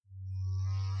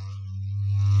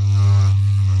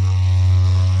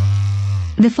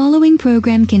The following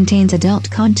program contains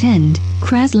adult content,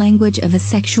 crass language of a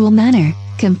sexual manner,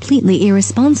 completely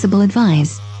irresponsible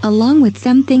advice, along with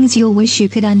some things you'll wish you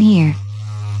could unhear.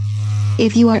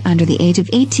 If you are under the age of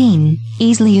 18,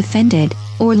 easily offended,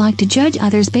 or like to judge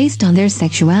others based on their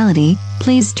sexuality,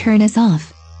 please turn us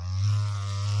off.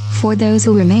 For those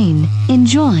who remain,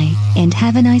 enjoy, and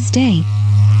have a nice day.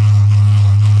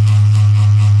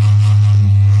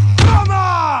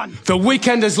 The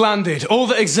weekend has landed. All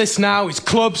that exists now is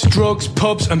clubs, drugs,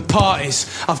 pubs and parties.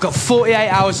 I've got 48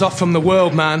 hours off from the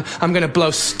world, man. I'm gonna blow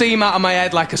steam out of my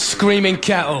head like a screaming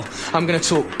kettle. I'm gonna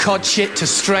talk cod shit to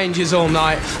strangers all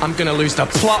night. I'm gonna lose the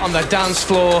plot on the dance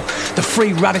floor. The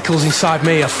free radicals inside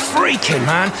me are freaking,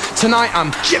 man. Tonight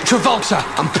I'm Chip Travolta.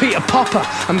 I'm Peter Popper.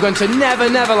 I'm going to Never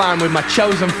Neverland with my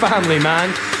chosen family,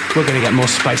 man. We're gonna get more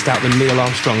spaced out than Neil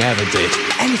Armstrong ever did.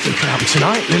 Anything could happen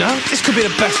tonight, you know? This could be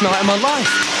the best night of my life.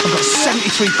 I've got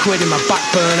 73 quid in my back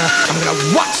burner. I'm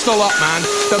gonna wax the lot, man.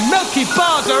 The Milky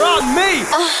Bars are on me!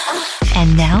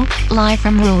 And now, live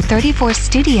from Rule 34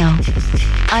 Studio,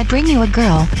 I bring you a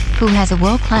girl who has a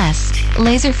world-class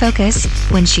laser focus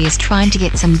when she is trying to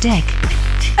get some dick.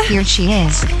 Here she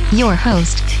is, your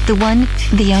host, the one,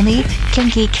 the only,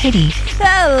 Kinky Kitty.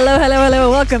 Hello, hello,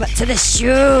 hello. Welcome to the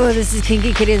show. This is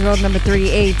Kinky Kitty's World number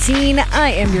 318.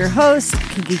 I am your host,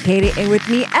 Kinky Kitty, and with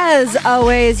me, as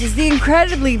always, is the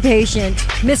incredibly patient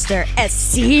Mr.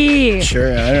 SC.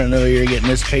 Sure, I don't know where you're getting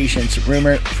this patience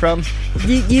rumor from,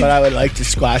 but I would like to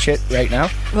squash it right now.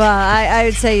 Well, I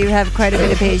would say you have quite a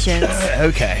bit of patience.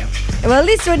 Okay. Well, at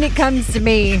least when it comes to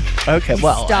me. Okay,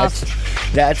 well,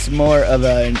 that's more of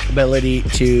an ability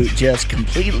to just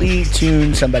completely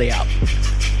tune somebody out.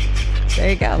 There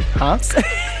you go. Huh?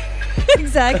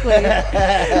 Exactly.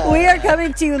 We are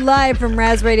coming to you live from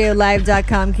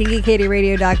RazRadioLive.com,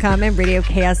 KinkyKatieRadio.com, and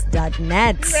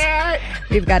RadioChaos.net.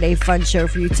 We've got a fun show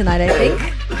for you tonight, I think.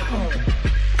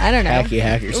 I don't know. Hacky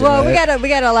hackers. Well, we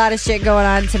got a lot of shit going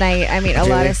on tonight. I mean, a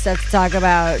lot of stuff to talk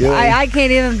about. I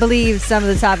can't even believe some of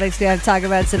the topics we have to talk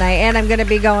about tonight. And I'm going to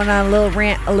be going on a little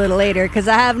rant a little later because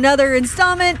I have another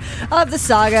installment of the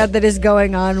saga that is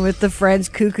going on with the Friends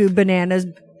Cuckoo Bananas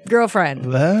girlfriend.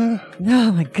 What? Oh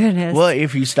my goodness. Well,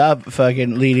 if you stop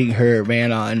fucking leading her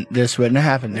man on, this wouldn't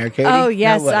happen there, Katie. Oh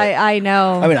yes, I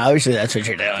know. I mean, obviously that's what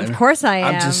you're doing. Of course I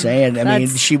am. I'm just saying. I mean,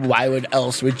 why would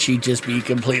she just be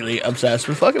completely obsessed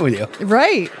with fucking with you?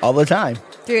 Right. All the time.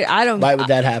 Dude, I don't. Why would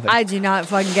that happen? I do not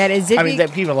fucking get it. I mean,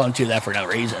 that people don't do that for no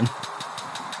reason.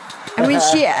 I mean,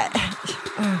 she.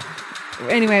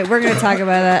 Anyway, we're going to talk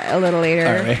about that a little later.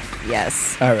 All right.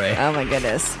 Yes. All right. Oh my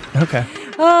goodness. Okay.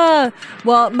 Well,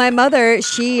 my mother,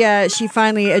 she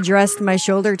finally addressed my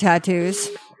shoulder tattoos.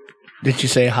 Did you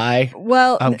say hi?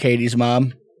 Well, I'm Katie's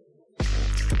mom.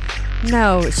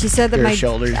 No, she said that Your my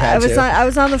shoulder tattoo. I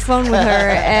was on the phone with her,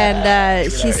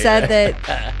 and she said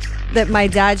that my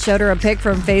dad showed her a pic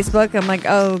from Facebook. I'm like,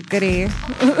 oh goody,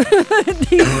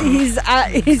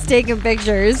 he's taking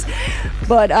pictures.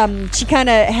 But she kind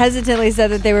of hesitantly said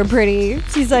that they were pretty.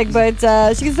 She's like, but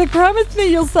she's like, promise me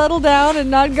you'll settle down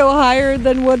and not go higher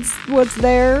than what's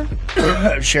there.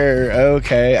 Sure,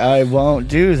 okay, I won't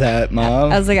do that,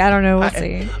 Mom. I was like, I don't know, we'll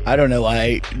see. I don't know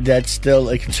why that's still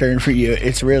a concern for you.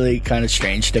 It's really kind of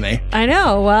strange to me. I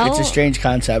know, well, it's a strange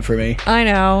concept for me. I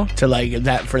know. To like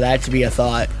that, for that to be a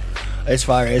thought, as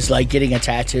far as like getting a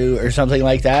tattoo or something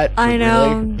like that. I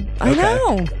know. Really? I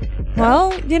know.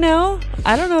 Well, you know,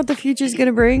 I don't know what the future's going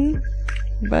to bring,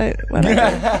 but whatever.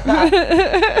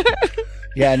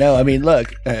 Yeah, no, I mean,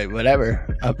 look,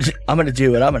 whatever. I'm going to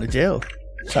do what I'm going to do.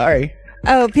 Sorry.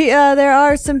 Oh, there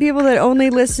are some people that only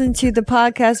listen to the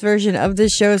podcast version of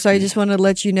this show, so I just want to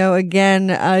let you know again,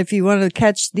 if you want to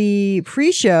catch the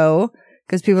pre-show,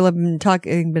 because people have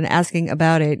been asking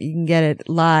about it, you can get it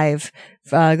live.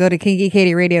 Go to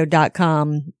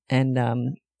KinkyKatieRadio.com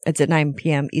and it's at 9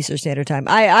 p.m. Eastern Standard Time.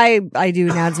 I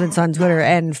do announcements on Twitter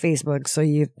and Facebook, so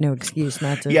you have no excuse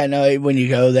not to. Yeah, no, when you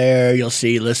go there, you'll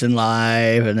see listen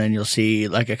live, and then you'll see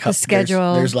like a couple.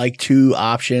 Schedule. There's like 2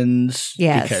 options.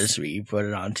 Yes. Because we put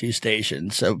it on 2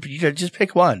 stations. So you could just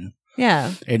pick one.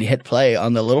 Yeah. And you hit play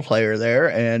on the little player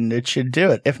there, and it should do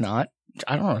it. If not,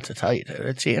 I don't know what to tell you, dude.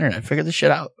 It's the internet. Figure this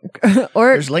shit out.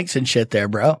 Or there's links and shit there,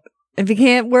 bro. If it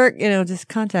can't work, just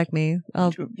contact me.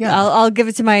 I'll give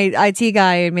it to my IT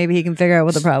guy and maybe he can figure out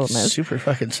what the problem is. Super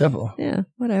fucking simple. Yeah,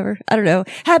 whatever. I don't know.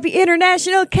 Happy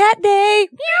International Cat Day!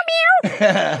 Meow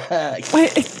meow.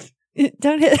 Wait,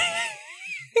 don't hit.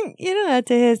 You don't have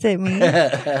to hiss at me.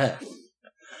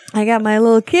 I got my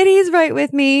little kitties right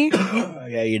with me.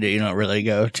 Yeah, you do. You don't really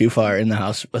go too far in the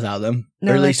house without them.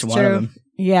 No, or at least one true. of them.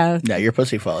 Yeah. Yeah, your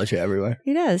pussy follows you everywhere.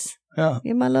 He does. Yeah.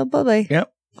 You're my little bubby.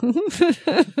 Yep.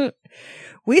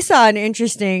 We saw an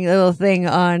interesting little thing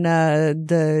on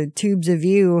the Tubes of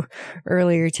You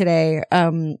earlier today.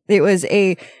 It was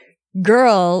a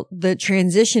girl that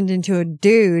transitioned into a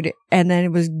dude, and then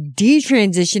it was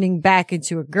detransitioning back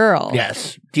into a girl.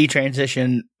 Yes.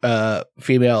 Detransition,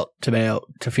 female to male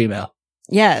to female.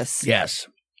 Yes. Yes.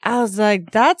 I was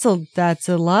like, that's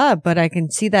a lot, but I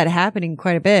can see that happening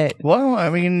quite a bit. Well,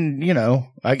 I mean, you know,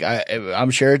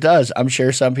 I'm sure it does. I'm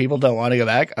sure some people don't want to go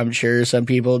back. I'm sure some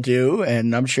people do.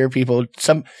 And I'm sure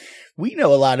we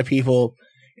know a lot of people,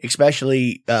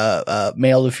 especially,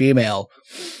 male to female,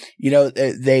 you know,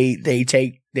 they'll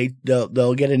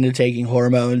get into taking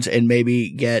hormones and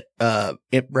maybe get,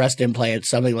 breast implants,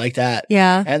 something like that.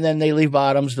 Yeah. And then they leave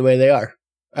bottoms the way they are.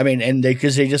 I mean, and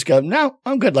because they just go, no,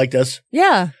 I'm good like this.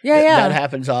 Yeah. That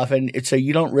happens often. So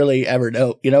you don't really ever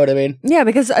know. You know what I mean? Yeah,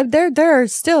 because there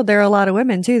are a lot of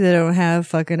women too that don't have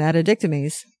fucking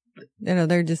addictomies. You know,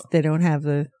 they don't have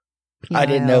the. I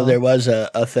didn't know there was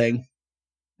a thing.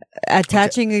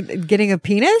 Getting a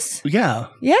penis? Yeah.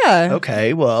 Yeah.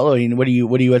 Okay. Well, I mean, what are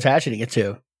you attaching it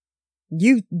to?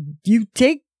 You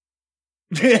take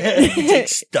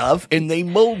stuff and they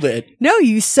mold it. No,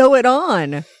 you sew it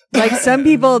on. Like some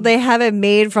people, they have it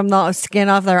made from the skin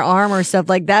off their arm or stuff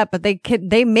like that, but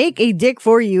they make a dick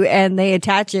for you and they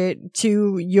attach it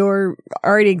to your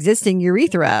already existing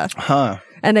urethra. Huh.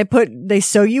 And they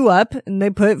sew you up and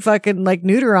they put fucking like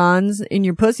neutrons in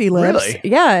your pussy lips. Really?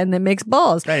 Yeah. And it makes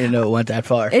balls. I didn't know it went that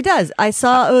far. It does. I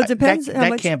saw, it depends how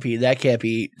much. That can't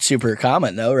be super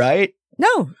common though, right?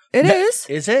 No, it is.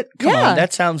 Is it? Come on.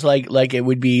 That sounds like it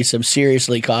would be some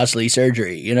seriously costly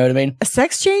surgery. You know what I mean?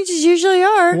 Sex changes usually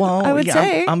are. Well, I would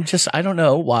say. I don't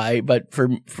know why, but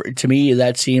to me,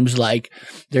 that seems like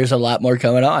there's a lot more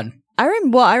going on.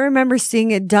 I remember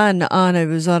seeing it done it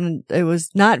was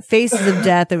not Faces of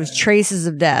Death, it was Traces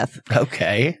of Death.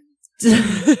 Okay.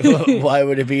 Why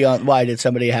would it be on? Why did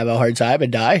somebody have a hard time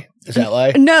and die? Is that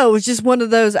why? No, it was just one of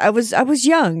those. I was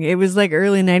young. It was like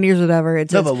early 90s or whatever.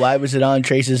 But why was it on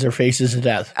Traces or Faces of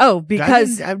Death? Oh,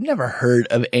 because I've never heard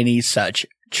of any such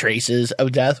Traces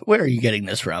of Death. Where are you getting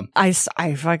this from? I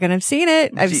fucking have seen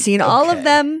it. I've seen all of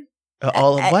them.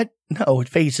 All of what? No,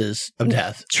 Faces of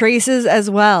Death. Traces as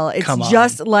well. It's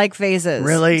just like Faces.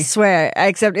 Really? I swear.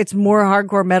 Except it's more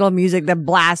hardcore metal music that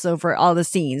blasts over all the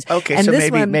scenes. Okay, and so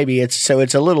maybe it's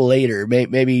a little later.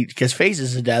 Maybe because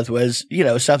Faces of Death was, you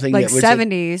know, something like that was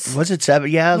 70s. Was it 70?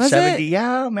 Yeah, was 70. It?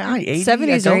 Yeah, man, 80.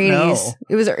 70s or 80s. Know.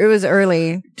 It was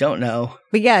early. Don't know.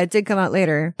 But yeah, it did come out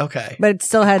later. Okay. But it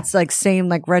still had like same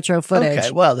like retro footage.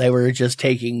 Okay. Well, they were just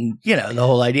taking, you know, the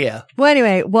whole idea. Well,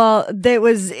 anyway,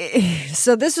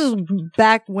 so this was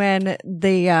back when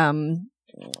the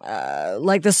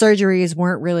like the surgeries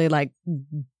weren't really like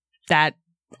that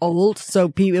old.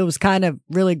 So it was kind of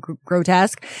really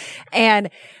grotesque. And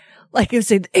like I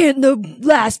said, in the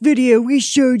last video, we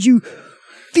showed you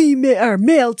female or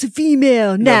male to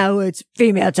female. Now it's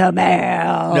female to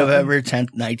male. November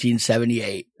 10th,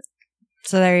 1978.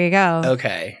 So there you go.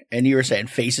 Okay. And you were saying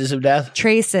Faces of Death?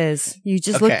 Traces. You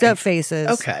just looked up Faces.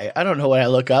 Okay. I don't know what I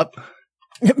look up.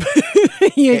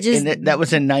 That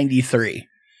was in 93.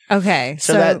 Okay.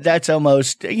 So that's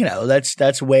almost, you know,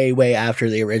 that's way after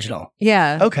the original.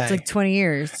 Yeah. Okay. It's like 20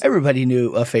 years. Everybody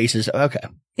knew of Faces. Okay.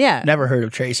 Yeah. Never heard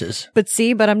of Traces. But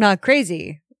I'm not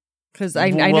crazy. Because I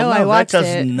know I watched it.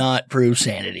 That does not prove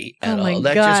sanity at all.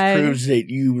 That just proves that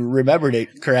you remembered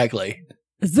it correctly.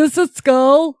 Is this a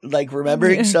skull? Like,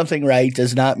 remembering something right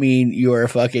does not mean you're a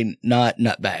fucking not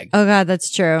nutbag. Oh, God,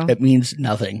 that's true. It means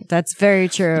nothing. That's very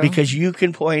true. Because you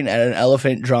can point at an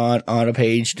elephant drawn on a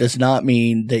page does not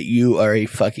mean that you are a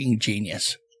fucking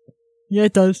genius. Yeah,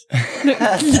 it does.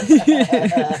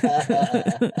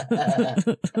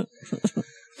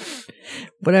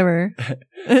 Whatever.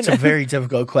 It's a very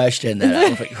difficult question, that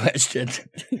elephant question.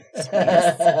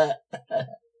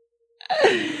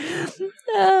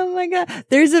 Oh my God.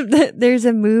 There's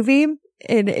a movie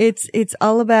and it's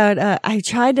all about,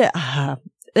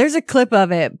 there's a clip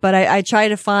of it, but I tried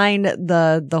to find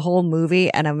the whole movie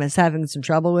and I was having some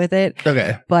trouble with it.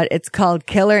 Okay. But it's called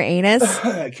Killer Anus.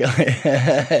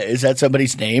 Is that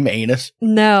somebody's name, Anus?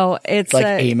 No, it's like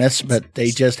Amos, but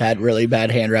they just had really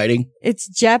bad handwriting. It's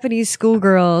Japanese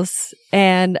schoolgirls.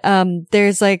 And,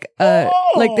 there's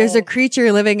there's a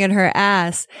creature living in her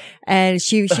ass and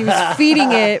she was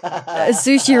feeding it a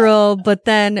sushi roll, but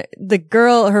then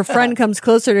her friend comes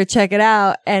closer to check it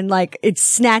out and like it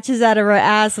snatches out of her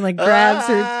ass and like grabs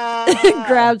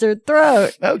her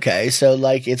throat. Okay. So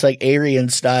like, it's like Aryan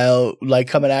style, like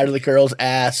coming out of the girl's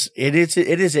ass.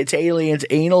 It's aliens,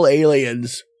 anal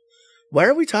aliens. Why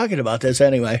are we talking about this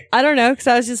anyway? I don't know, because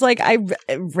I was just like, I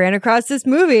ran across this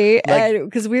movie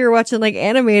because we were watching like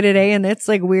Anime today, and it's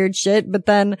like weird shit. But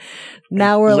then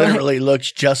now we're literally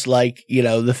looks just like, you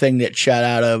know, the thing that shot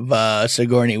out of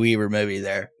Sigourney Weaver movie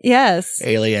there. Yes.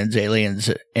 Aliens is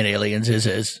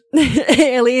his.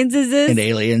 Aliens is this? And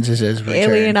Aliens is his return.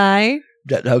 Alien Eye.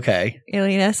 Okay.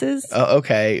 Alien S's. Oh,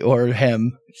 okay. Or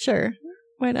him. Sure.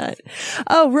 Why not?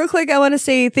 Oh, real quick, I want to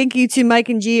say thank you to Mike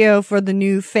and Gio for the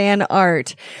new fan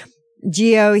art.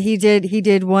 Gio, he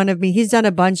did one of me. He's done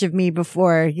a bunch of me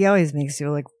before. He always makes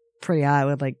you look pretty hot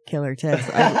with like killer tits.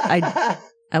 I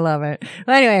love it.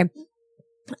 But anyway,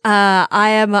 I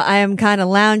am kind of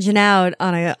lounging out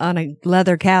on a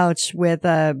leather couch with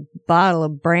a bottle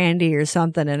of brandy or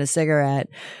something and a cigarette.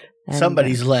 And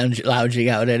somebody's lounging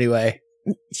out anyway.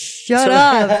 Shut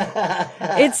up.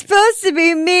 It's supposed to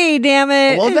be me, damn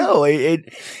it. Well, no,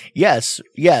 yes.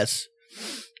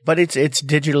 But it's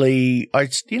digitally,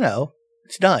 it's, you know,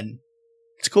 it's done.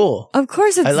 It's cool. Of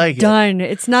course it's I like done.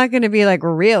 It's not going to be like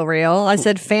real. I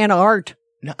said fan art.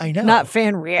 No, I know. Not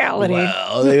fan reality.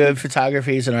 Well,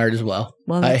 photography is an art as well.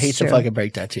 I hate to fucking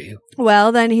break that to you.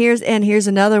 Well, then here's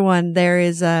another one. There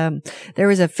was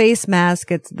a face mask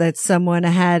that someone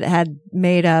had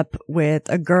made up with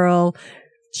a girl.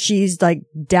 She's like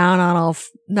down on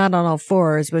not on all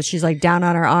fours, but she's like down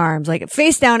on her arms, like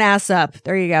face down, ass up.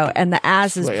 There you go. And the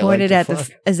ass is pointed at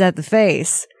the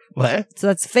face. What? So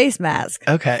that's a face mask.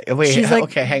 Okay. Wait.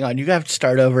 Okay. Hang on. You have to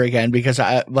start over again because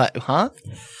I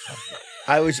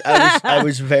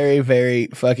was very, very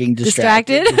fucking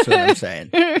distracted. That's what I'm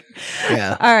saying.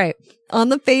 Yeah. All right. On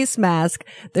the face mask,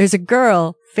 there's a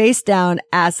girl face down,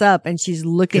 ass up, and she's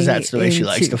looking. Because that's the way she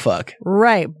likes to fuck.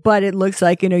 Right. But it looks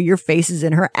like, your face is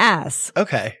in her ass.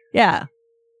 Okay. Yeah.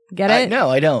 Get it? No,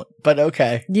 I don't. But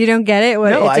okay. You don't get it?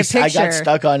 Well, no, it's a picture. I got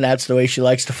stuck on that's the way she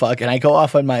likes to fuck, and I go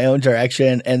off on my own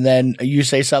direction, and then you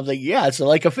say something, yeah, it's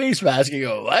like a face mask. You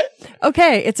go, what?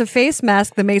 Okay, it's a face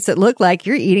mask that makes it look like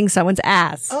you're eating someone's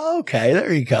ass. Oh, okay,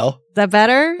 there you go. Is that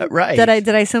better? Right.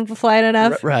 Did I simplify it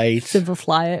enough? Right.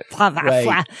 Simplify it.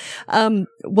 Right.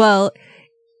 Well,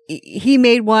 he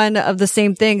made one of the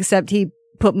same thing, except he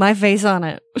put my face on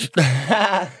it.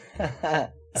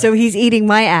 So he's eating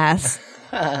my ass.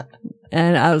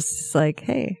 And I was just like,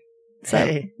 hey. So,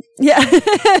 hey. Yeah.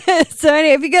 So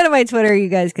anyway, if you go to my Twitter, you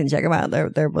guys can check them out.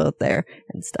 They're both there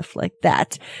and stuff like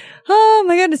that. Oh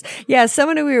my goodness. Yeah.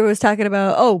 Someone who was talking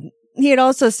about, he had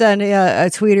also sent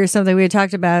a tweet or something. We had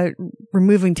talked about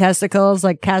removing testicles,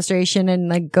 like castration and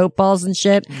like goat balls and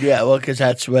shit. Yeah, well, because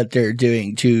that's what they're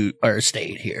doing to our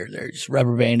state here. They're just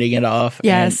rubber banding it off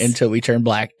until we turn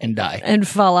black and die. And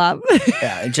fall up.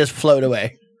 Yeah, and just float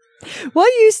away.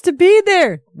 What used to be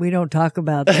there? We don't talk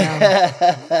about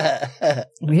them.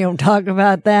 We don't talk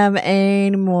about them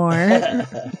anymore.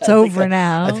 It's over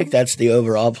now. I think that's the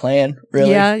overall plan, really.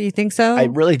 Yeah, you think so? I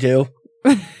really do.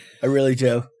 I really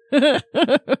do.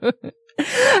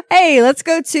 Hey, let's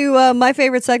go to my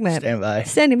favorite segment. Stand by.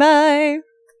 Standing by.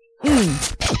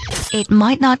 It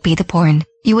might not be the porn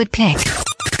you would pick.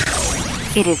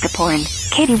 It is the porn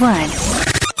Katie would.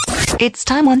 It's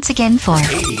time once again for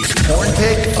Katie's porn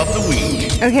pick of the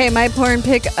week. Okay, my porn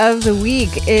pick of the week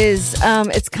is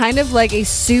it's kind of like a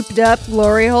souped up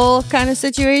glory hole kind of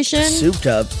situation. Souped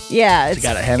up? Yeah. It's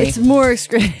got a Hemi? It's more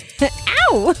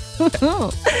Ow!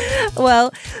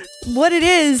 Well, what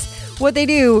they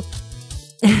do,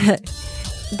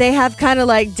 they have kind of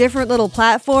like different little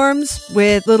platforms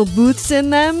with little booths in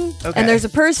them. Okay. And there's a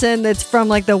person that's from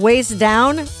like the waist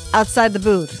down outside the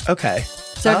booth. Okay.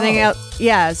 So everything else,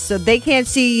 so they can't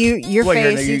see your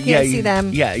face, you can't see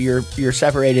them. Yeah, you're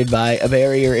separated by a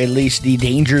barrier, at least the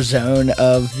danger zone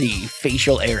of the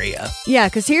facial area. Yeah,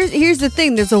 because here's the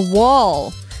thing, there's a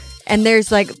wall, and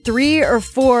there's like 3 or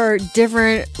 4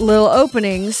 different little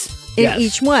openings in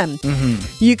each one.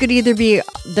 Mm-hmm. You could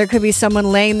there could be someone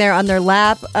laying there on their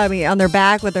on their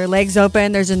back with their legs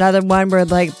open. There's another one where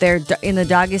like they're in the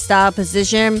doggy style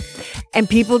position, and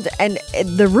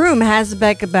the room has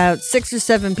like about 6 or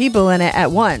 7 people in it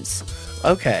at once.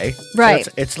 Okay. Right.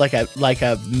 So it's like a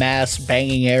mass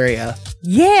banging area.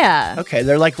 Yeah. Okay,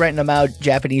 they're like renting them out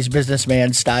Japanese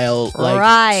businessman style,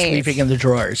 like sleeping in the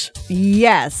drawers.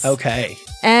 Yes. Okay.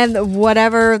 And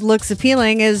whatever looks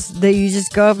appealing is that you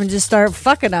just go up and just start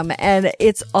fucking them, and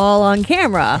it's all on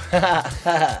camera.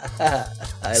 I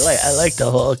like the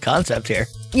whole concept here.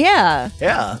 Yeah.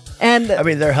 Yeah. And I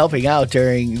mean, they're helping out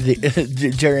during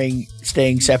during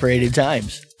staying separated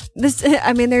times. There's you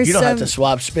don't have to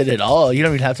swap spit at all. You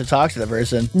don't even have to talk to the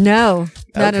person. No,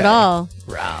 not at all.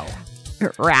 Wow.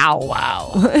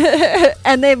 Wow.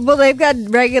 And they've got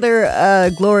regular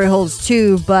glory holes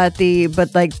too, but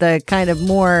like the kind of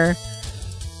more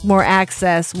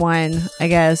access one, I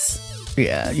guess.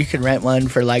 Yeah, you can rent one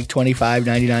for like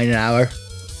 $25.99 an hour.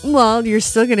 Well, you're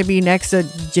still going to be next to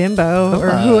Jimbo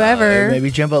or whoever. Maybe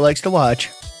Jimbo likes to watch.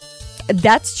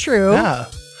 That's true. Yeah.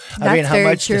 I mean, how very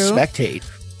much true. to spectate?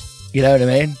 You know what I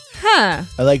mean? Huh.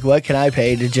 Like, what can I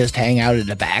pay to just hang out in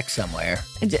the back somewhere?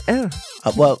 Oh.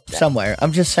 Well, somewhere.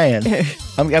 I'm just saying.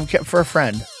 I'm for a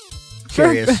friend.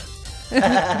 Curious.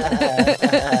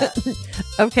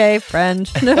 Okay, friend.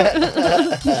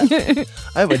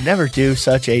 I would never do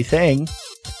such a thing.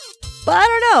 But I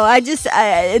don't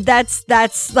know.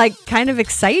 That's like kind of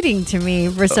exciting to me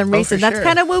for some reason. for That's sure.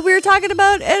 kind of what we were talking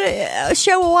about at a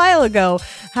show a while ago.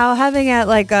 How having at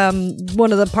like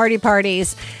one of the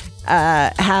parties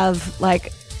have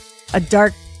like a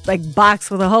dark like box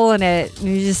with a hole in it. And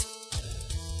you just,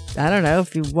 I don't know,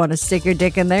 if you want to stick your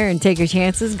dick in there and take your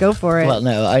chances, go for it. Well,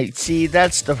 no, I see.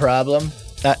 That's the problem.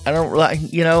 I don't like,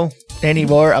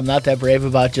 anymore. I'm not that brave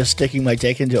about just sticking my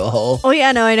dick into a hole. Oh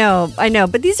yeah, no, I know.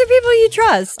 But these are people you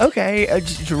trust. Okay,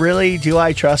 really? Do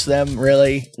I trust them?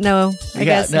 Really? No, I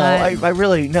guess not. I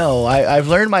really no. I've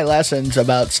learned my lessons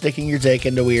about sticking your dick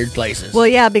into weird places. Well,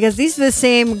 yeah, because these are the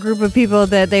same group of people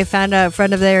that they found out a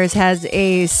friend of theirs has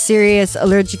a serious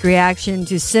allergic reaction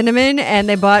to cinnamon, and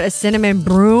they bought a cinnamon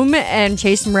broom and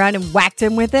chased him around and whacked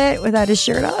him with it without his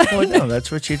shirt on. Well, no,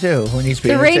 that's what you do when he's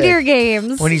being The a reindeer dick.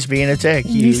 games. When he's being a dick,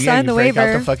 You sign the break out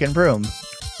waiver. the fucking broom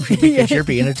because you're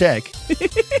being a dick.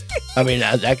 I mean,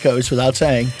 that goes without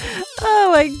saying. Oh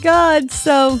my god!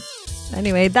 So,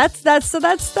 anyway, that's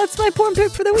my porn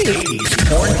pick for the week. Katie's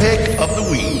porn pick of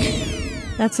the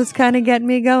week. That's what's kind of getting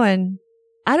me going.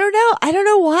 I don't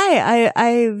know why.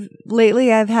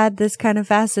 Lately I've had this kind of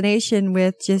fascination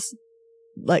with just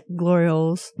like glory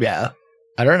holes. Yeah,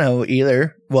 I don't know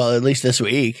either. Well, at least this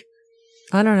week.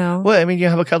 I don't know. Well, I mean, you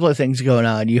have a couple of things going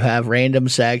on. You have random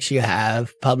sex. You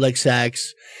have public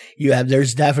sex.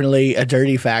 There's definitely a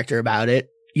dirty factor about it.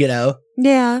 Yeah.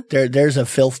 There's a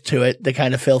filth to it, the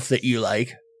kind of filth that you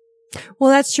like. Well,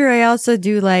 that's true. I also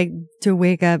do like to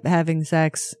wake up having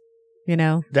sex.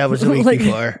 That was the week Like-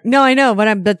 before. No, I know,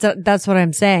 but that's what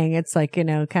I'm saying. It's like, kind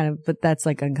of, but that's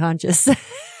like unconscious sex.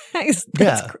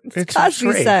 Yeah, It's Cosby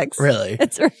rape, sex. really.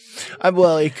 It's right.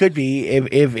 Well, it could be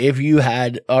if you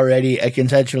had already a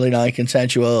consensually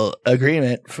non-consensual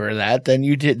agreement for that, then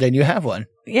you have one.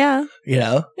 Yeah. You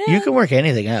can work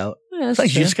anything out. Yeah, It's that's like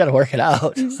you true. just got to work it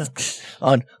out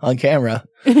on camera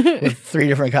with 3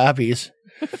 different copies.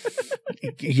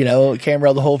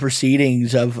 Camera the whole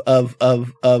proceedings of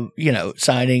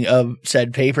signing of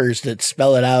said papers that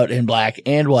spell it out in black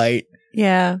and white.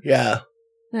 Yeah. Yeah.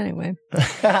 Anyway,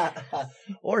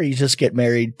 Or you just get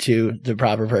married to the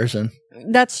proper person.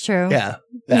 that's true. Yeah.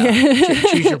 Yeah.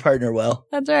 Choose your partner well.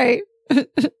 That's right.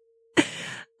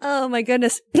 Oh my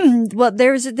goodness. Well,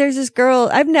 there's this girl.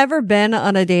 I've never been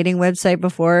on a dating website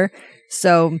before,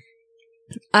 so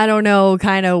I don't know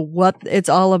kind of what it's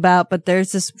all about, but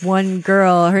there's this one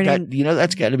girl. Her name.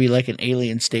 That's got to be like an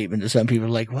alien statement to some people.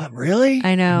 Like, what? Really?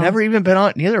 I know. Never even been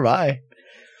on. Neither have I.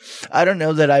 I don't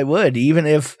know that I would. Even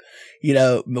if,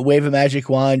 wave a magic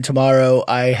wand tomorrow,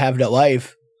 I have no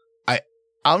wife.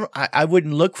 I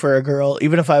wouldn't look for a girl,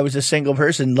 even if I was a single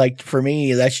person. Like, for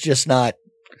me, that's just not,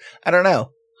 I don't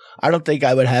know. I don't think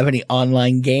I would have any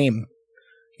online game.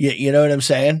 You know what I'm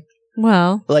saying?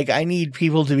 Well, Like, I need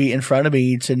people to be in front of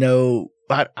me to know,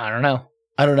 I don't know.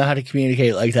 I don't know how to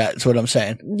communicate like that. That's what I'm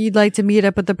saying. you'd like to meet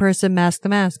up with the person mask to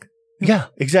mask. Yeah,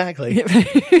 exactly.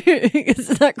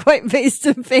 It's not quite face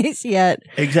to face yet.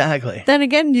 Exactly. Then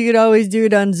again, you could always do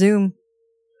it on Zoom.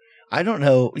 I don't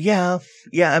know. Yeah.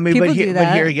 I mean, People but do here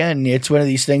that. again, it's one of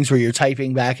these things where you're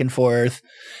typing back and forth.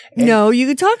 And No, you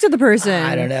could talk to the person.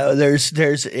 I don't know.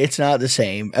 It's not the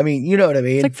same. I mean, you know what I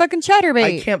mean? It's like fucking I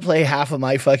chatterbait. can't play half of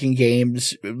my fucking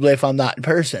games if I'm not in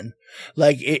person.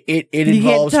 Like it You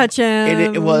involves can't touch him.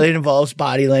 it involves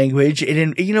body language.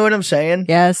 You know what I'm saying?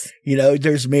 Yes.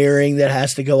 There's mirroring that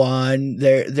has to go on.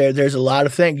 There's a lot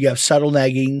of things. You have subtle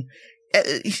negging.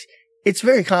 It's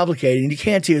very complicated. And you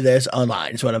can't do this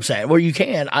online. Is what I'm saying. Well, you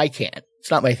can. I can't.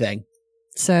 It's not my thing.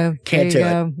 So Can't there you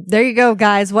do go. There you go,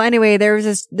 guys. Well, anyway, there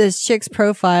was this chick's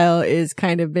profile is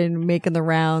kind of been making the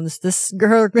rounds. This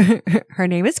girl, her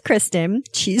name is Kristen.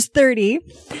 She's 30,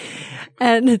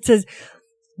 and it says,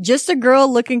 "Just a girl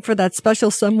looking for that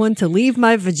special someone to leave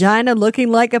my vagina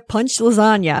looking like a punched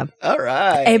lasagna. All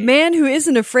right. A man who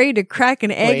isn't afraid to crack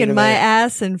an egg Wait a in my minute.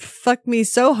 ass and fuck me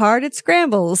so hard it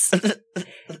scrambles.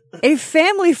 A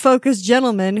family-focused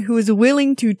gentleman who is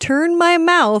willing to turn my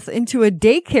mouth into a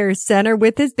daycare center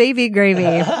with his baby gravy.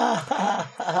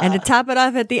 And to top it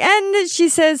off at the end, she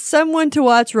says someone to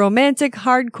watch romantic,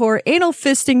 hardcore, anal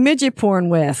fisting midget porn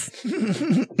with.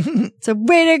 So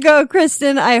way to go,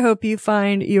 Kristen. I hope you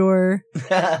find your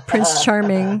Prince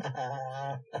Charming.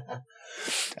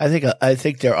 I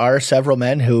think there are several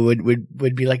men who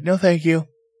would be like, no, thank you.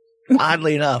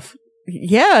 Oddly enough.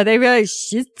 Yeah, they realize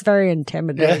she's very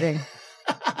intimidating.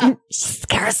 She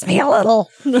scares me a little.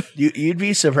 You'd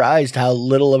be surprised how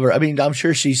little of her. I mean, I'm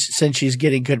sure since she's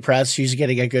getting good press, she's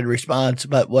getting a good response.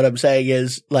 But what I'm saying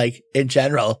is, like, in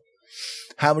general,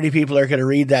 how many people are going to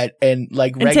read that and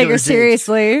regular take her dudes,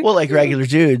 seriously? Well, like regular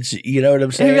dudes, you know what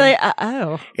I'm saying? And you're like,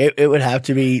 oh. It would have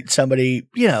to be somebody,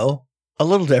 a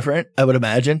little different, I would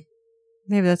imagine.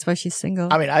 Maybe that's why she's single.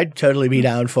 I mean, I'd totally be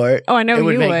down for it. Oh, I know it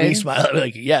would you make would. me smile. I'd be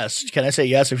like, yes. Can I say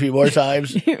yes a few more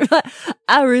times?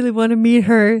 I really want to meet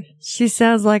her. She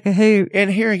sounds like a hoot. And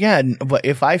here again, but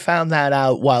if I found that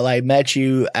out while I met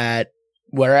you at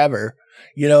wherever,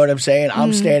 you know what I'm saying?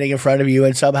 I'm standing in front of you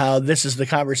and somehow this is the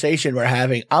conversation we're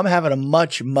having. I'm having a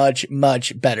much, much,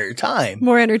 much better time.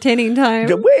 More entertaining time.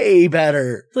 Way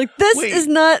better. Like, this is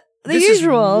not the this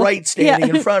usual. Is right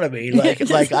standing in front of me. Like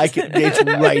I can, it's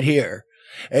right here.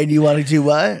 And you want to do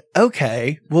what?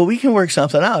 Okay. Well, we can work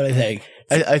something out, I think.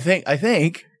 I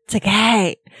think. It's like,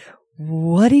 hey,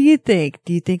 what do you think?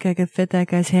 Do you think I could fit that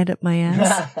guy's hand up my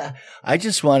ass? I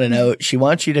just want to know, she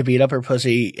wants you to beat up her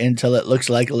pussy until it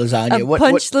looks like a lasagna.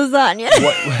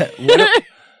 Lasagna.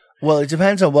 Well, it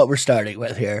depends on what we're starting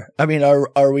with here. I mean,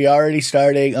 are we already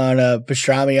starting on a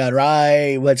pastrami on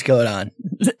rye? What's going on?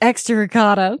 Extra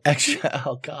ricotta.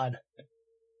 Oh, God.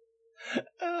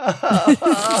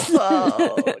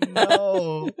 Oh,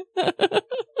 no.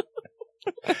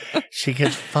 She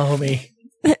gets foamy.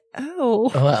 Oh.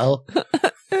 Well.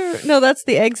 No, that's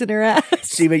the eggs in her ass.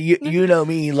 See, but you know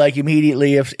me, like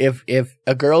immediately if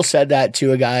a girl said that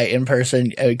to a guy in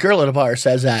person, a girl at a bar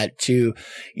says that to,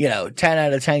 10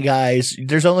 out of 10 guys,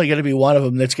 there's only going to be one of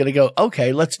them that's going to go,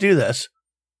 okay, let's do this.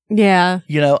 Yeah.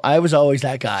 I was always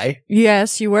that guy.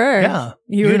 Yes, you were. Yeah.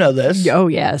 You know this. Oh,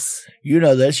 yes. You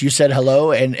know this. You said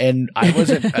hello and I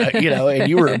wasn't, and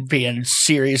you were being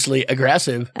seriously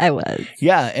aggressive. I was.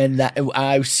 Yeah. And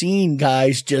I've seen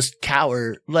guys just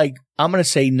cower. Like, I'm going to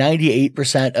say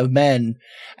 98% of men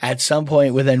at some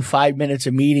point within 5 minutes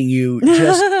of meeting you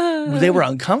they were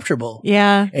uncomfortable.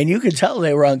 Yeah. And you could tell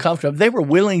they were uncomfortable. They were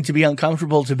willing to be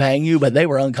uncomfortable to bang you, but they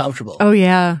were uncomfortable. Oh,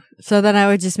 yeah. So then I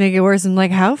would just make it worse. I'm like,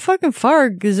 how fucking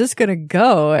far is this going to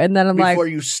go? And then I'm Before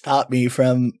you stop me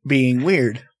from being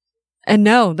weird. And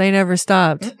no, they never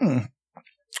stopped.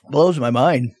 Blows my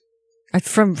mind.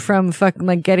 From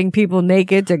fucking getting people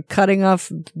naked to cutting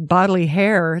off bodily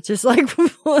hair. It's just like,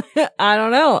 I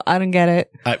don't know. I don't get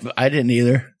it. I didn't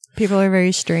either. People are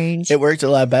very strange. It worked a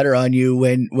lot better on you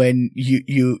when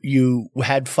you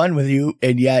had fun with you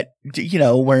and yet,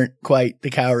 weren't quite the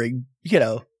cowering,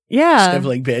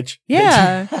 sniveling bitch.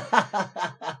 Yeah.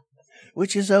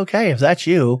 Which is okay if that's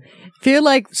you. Feel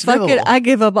like, fuck it, I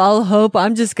give up all hope.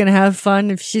 I'm just going to have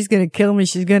fun. If she's going to kill me,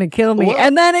 she's going to kill me. Well,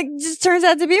 and then it just turns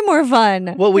out to be more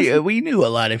fun. Well, we knew a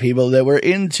lot of people that were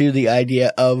into the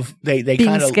idea of they being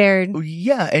kind of scared.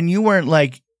 Yeah. And you weren't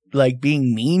like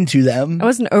being mean to them. I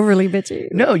wasn't overly bitchy.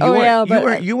 No, you weren't.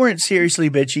 Yeah, you weren't seriously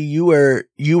bitchy.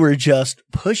 You were just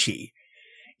pushy.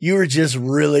 You were just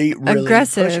really, really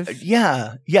aggressive.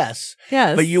 Yeah. Yes.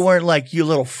 Yes. But you weren't like, you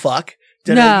little fuck.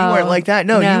 You weren't like that.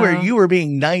 No, you were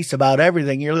being nice about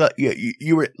everything.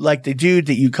 You were like the dude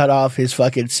that you cut off his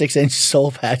fucking 6-inch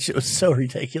soul patch. It was so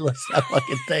ridiculous, that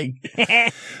fucking thing.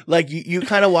 Like you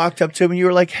kind of walked up to him and you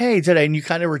were like, "Hey, today," and you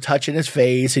kind of were touching his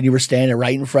face and you were standing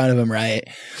right in front of him, right?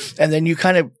 And then you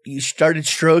started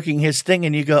stroking his thing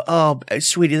and you go, "Oh,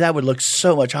 sweetie, that would look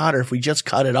so much hotter if we just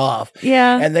cut it off."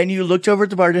 Yeah. And then you looked over at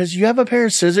the bartender. "You have a pair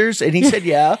of scissors?" And he said,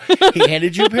 "Yeah." He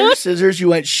handed you a pair of scissors. You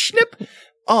went snip.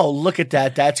 "Oh, look at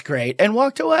that. That's great." And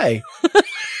walked away.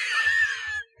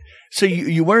 So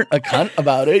you weren't a cunt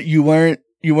about it. You weren't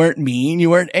mean. You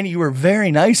were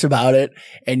very nice about it.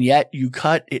 And yet you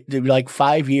cut it like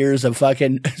 5 years of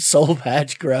fucking soul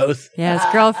patch growth. Yeah.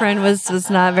 His girlfriend was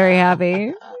not very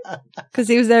happy because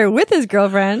he was there with his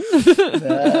girlfriend.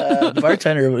 The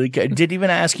bartender didn't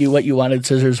even ask you what you wanted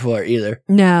scissors for either.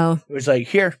 No. It was like,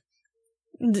 here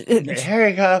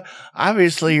you go.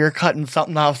 Obviously, you're cutting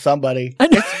something off somebody.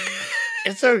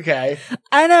 It's okay.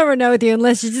 I never know with you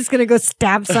unless you're just going to go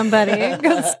stab somebody.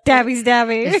 Go stabby.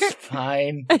 It's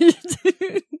fine.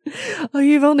 Oh,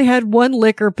 you've only had one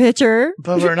liquor pitcher.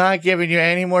 But we're not giving you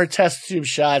any more test tube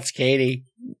shots, Katie.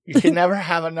 You can never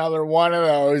have another one of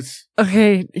those.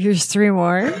 Okay, here's 3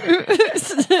 more.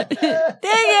 Thank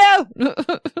you.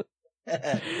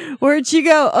 Where'd she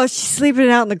go? Oh, she's sleeping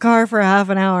out in the car for half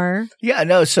an hour. Yeah,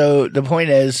 no. So the point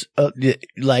is,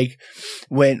 like,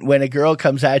 when a girl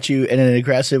comes at you in an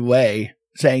aggressive way,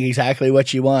 saying exactly what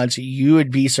she wants, you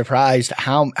would be surprised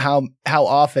how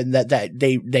often that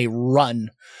they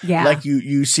run. Yeah. Like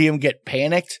you see them get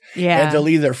panicked. Yeah. And they'll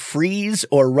either freeze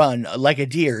or run like a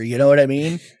deer. You know what I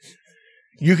mean?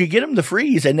 You could get them to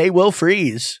freeze, and they will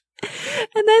freeze.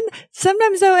 And then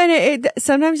sometimes though, and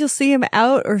sometimes you'll see them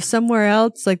out or somewhere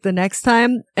else, like the next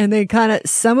time, and they kind of,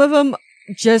 some of them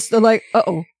just are like,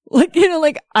 uh-oh. Like, you know,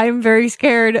 like, I'm very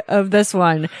scared of this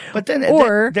one. But then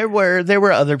or there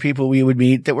were other people we would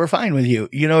meet that were fine with you.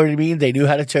 You know what I mean? They knew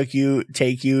how to take you.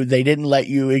 They didn't let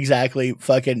you exactly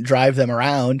fucking drive them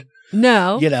around.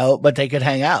 No. You know, but they could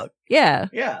hang out. Yeah.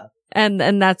 Yeah. And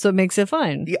that's what makes it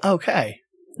fun. Yeah, okay.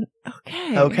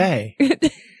 Okay.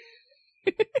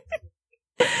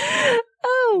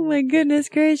 Oh my goodness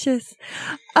gracious.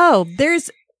 Oh,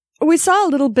 we saw a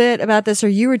little bit about this, or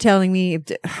you were telling me.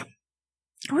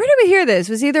 Where did we hear this?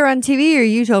 It was either on TV or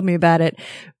you told me about it.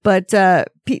 But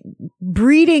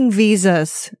breeding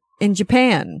visas in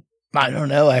Japan. I don't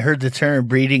know. I heard the term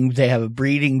breeding. They have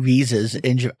breeding visas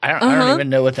in Japan. I don't even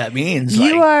know what that means.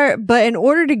 But in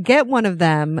order to get one of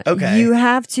them,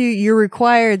 you're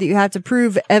required that you have to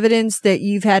prove evidence that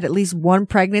you've had at least one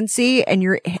pregnancy, and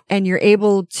you're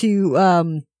able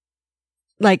to,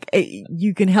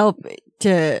 you can help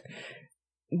to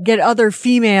get other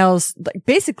females. Like,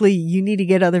 basically, you need to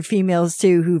get other females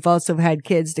too who've also had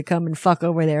kids to come and fuck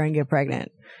over there and get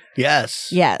pregnant. Yes.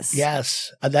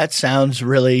 That sounds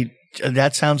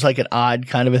like an odd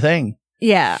kind of a thing.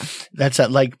 Yeah. That's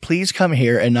like, please come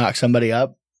here and knock somebody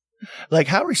up. Like,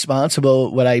 how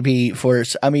responsible would I be for,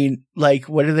 I mean, like,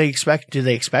 what do they expect? Do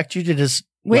they expect you to just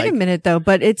wait a minute though?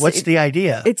 But what's the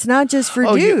idea? It's not just for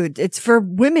dudes. It's for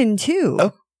women too.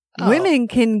 Oh. Women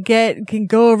can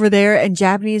go over there, and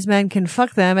Japanese men can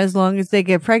fuck them as long as they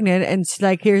get pregnant, and it's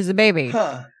like, here's the baby.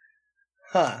 Huh.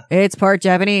 It's part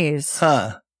Japanese.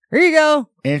 Huh. Here you go.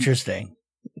 Interesting.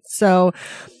 So,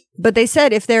 but they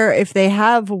said if they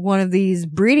have one of these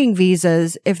breeding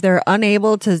visas, if they're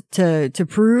unable to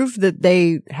prove that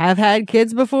they have had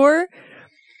kids before,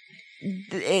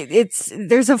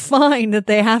 there's a fine that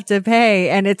they have to pay,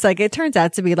 and it's like, it turns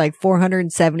out to be like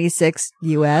 $476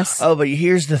 US. Oh, but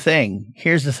here's the thing.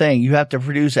 You have to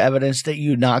produce evidence that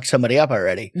you knocked somebody up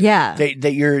already. Yeah.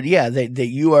 That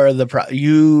you are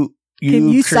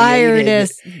you sire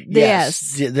this.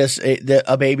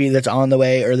 A baby that's on the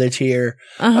way or that's here.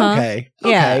 Uh-huh. Okay.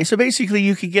 Yeah. So basically,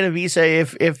 you could get a visa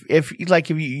if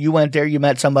you went there, you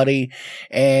met somebody,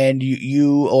 and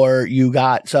you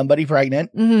got somebody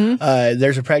pregnant. Mm-hmm.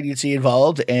 There's a pregnancy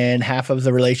involved, and half of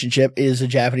the relationship is a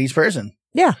Japanese person.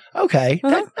 Yeah. Okay.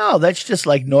 Uh-huh. That's just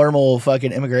like normal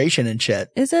fucking immigration and shit.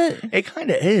 Is it? It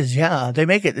kind of is. Yeah. They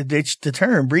make it. The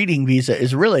term breeding visa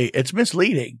is really, it's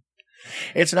misleading.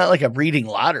 It's not like a breeding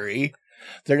lottery.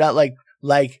 They're not like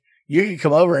you can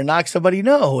come over and knock somebody.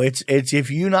 No, it's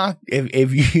if you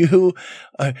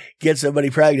get somebody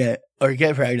pregnant or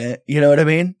get pregnant, you know what I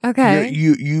mean? Okay.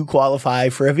 You qualify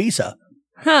for a visa.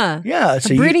 Huh. Yeah.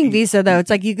 So a breeding visa though,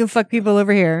 it's like you can fuck people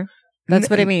over here. That's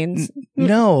what it means.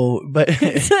 No, but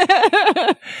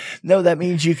no, that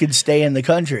means you can stay in the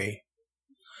country.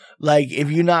 Like, if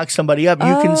you knock somebody up,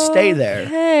 you can stay there.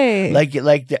 Hey.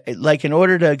 Like in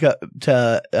order to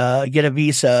get a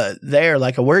visa there,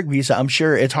 like a work visa, I'm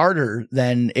sure it's harder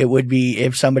than it would be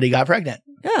if somebody got pregnant.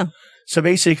 Yeah. So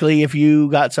basically, if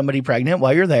you got somebody pregnant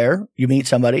while you're there, you meet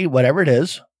somebody, whatever it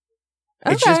is,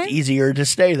 it's just easier to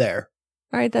stay there.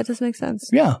 All right, that does make sense.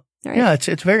 Yeah. Right. Yeah,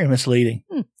 it's very misleading.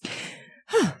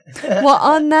 Well,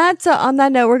 on that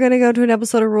note, we're going to go to an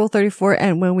episode of Rule 34,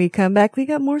 and when we come back, we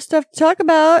got more stuff to talk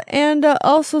about, and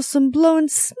also some blowing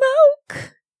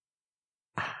smoke.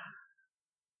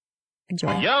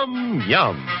 Enjoy. Yum,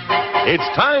 yum. It's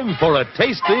time for a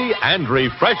tasty and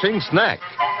refreshing snack.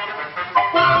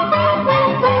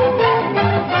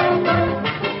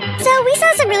 So we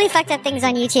saw some really fucked up things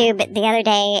on YouTube the other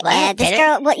day. This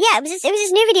girl, it was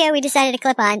this new video we decided to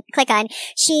click on.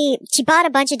 She bought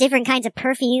a bunch of different kinds of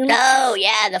perfume. Oh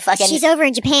yeah, the fucking. She's over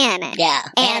in Japan. Yeah,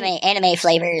 anime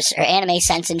flavors or anime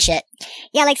scents and shit.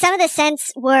 Yeah, like some of the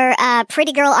scents were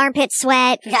pretty girl armpit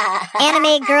sweat,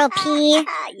 anime girl pee,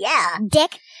 yeah,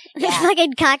 dick.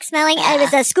 Fucking cock smelling.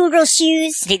 It was schoolgirl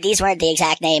shoes. These weren't the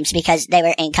exact names because they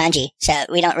were in kanji, so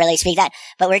we don't really speak that.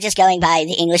 But we're just going by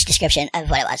the English description of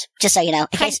what it was, just so you know,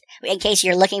 in case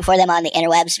you're looking for them on the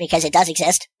interwebs, because it does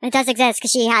exist. It does exist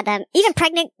because she had them. Even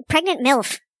pregnant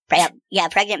MILF. Yeah,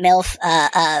 pregnant MILF.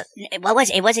 What was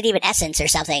it? It wasn't even Essence or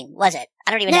something, was it?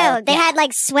 I don't even know. No, they had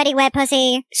like sweaty wet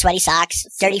pussy, sweaty socks,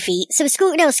 dirty feet. So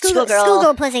schoolgirl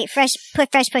pussy, fresh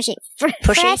pussy,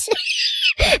 fresh.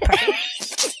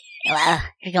 Wow,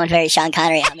 you're going very Sean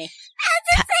Connery on me.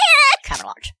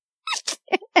 Camelot.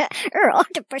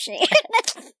 The pussy.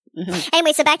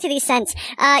 Anyway, so back to these scents.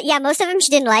 Yeah, most of them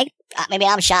she didn't like. Maybe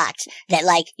I'm shocked that,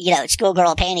 like, you know,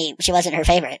 schoolgirl panty, she wasn't her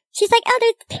favorite. She's like, oh,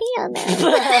 there's pee on there.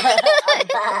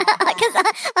 Because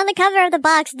on the cover of the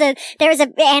box, there was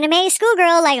an anime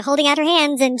schoolgirl, like, holding out her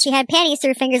hands, and she had panties through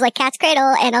her fingers like Cat's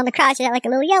Cradle, and on the crotch it had, like, a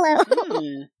little yellow.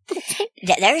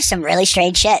 There's some really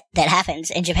strange shit that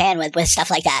happens in Japan with stuff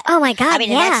like that. Oh my god, I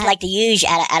mean, and that's like the huge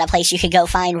at a place you could go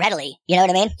find readily. You know what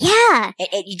I mean? Yeah.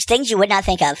 Things you would not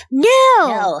think of.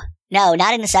 No,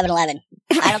 not in the 7-Eleven.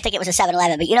 I don't think it was a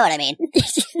 7-Eleven, but you know what I mean.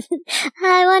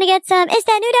 I want to get some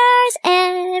instant noodles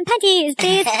and panties,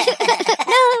 please.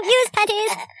 No, use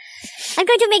panties. I'm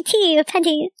going to make tea with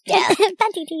panties. Yeah.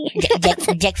 Panty tea.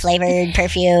 Dick flavored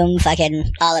perfume,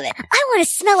 fucking all of it. I want to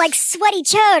smell like sweaty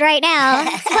chode right now. Do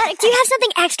you have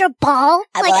something extra ball?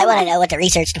 I want to know what the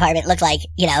research department looked like,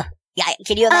 you know. Yeah,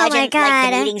 can you imagine like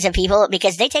the meetings of people?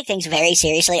 Because they take things very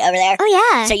seriously over there.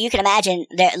 Oh yeah. So you can imagine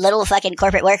their little fucking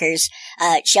corporate workers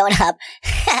showing up.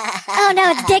 Oh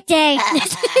no, it's dick day.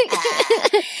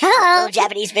 Little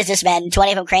Japanese businessmen,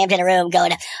 20 of them crammed in a room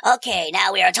going, okay,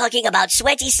 now we are talking about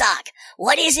sweaty sock.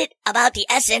 What is it about the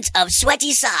essence of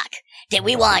sweaty sock that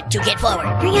we want to get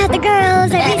forward? Bring out the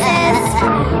girls at recess.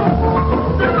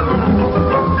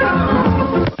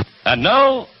 And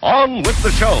now, on with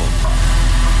the show.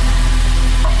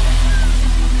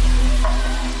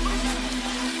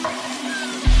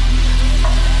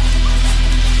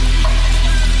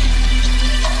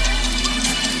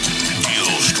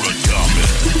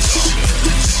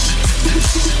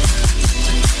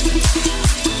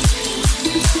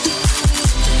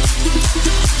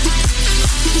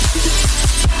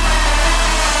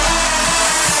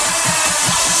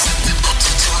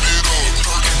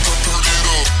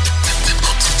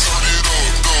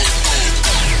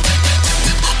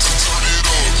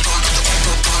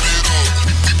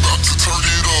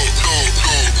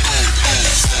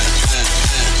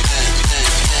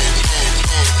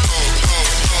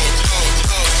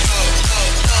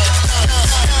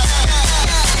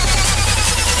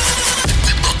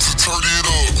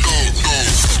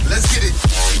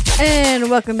 And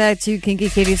welcome back to Kinky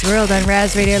Katie's World on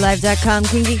RazRadioLive.com,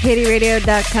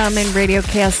 KinkyKatieRadio.com, and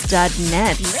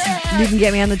RadioCast.net. You can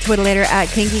get me on the Twitter later at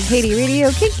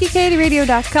KinkyKatieRadio,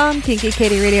 KinkyKatieRadio.com,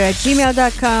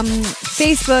 KinkyKatieRadio@gmail.com,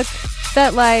 Facebook,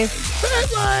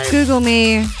 FetLife, Google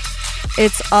me.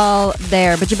 It's all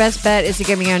there. But your best bet is to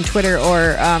get me on Twitter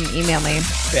or email me.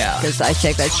 Yeah. Because I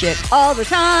check that shit all the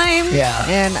time. Yeah.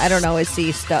 And I don't always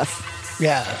see stuff.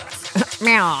 Yeah.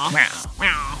 Meow.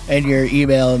 And your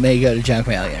email may go to junk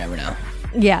mail. You never know.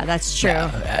 Yeah, that's true. Yeah,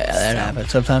 that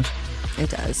happens sometimes. It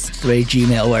does. It's the way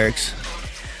Gmail works.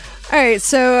 All right,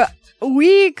 so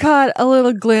we caught a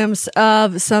little glimpse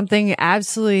of something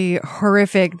absolutely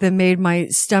horrific that made my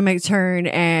stomach turn,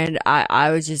 and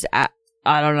I was just, I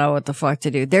don't know what the fuck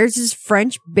to do. There's this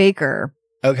French baker.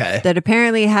 Okay. That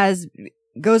apparently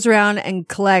goes around and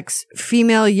collects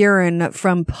female urine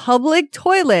from public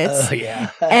toilets. Oh, yeah.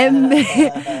 and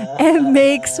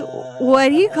makes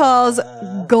what he calls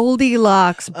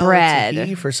Goldilocks bread. It's a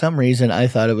he. For some reason, I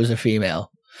thought it was a female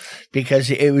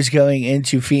because it was going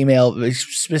into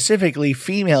specifically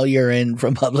female urine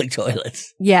from public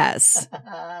toilets. Yes.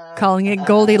 Calling it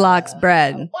Goldilocks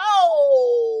bread.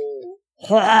 Whoa!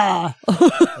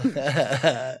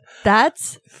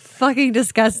 That's fucking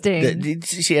disgusting.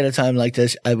 See, at a time like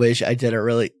this, I wish I did a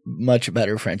really much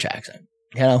better French accent.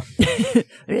 You know?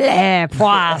 Les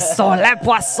poissons.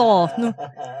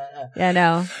 Yeah,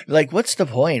 no. Like, what's the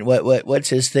point? What's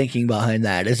his thinking behind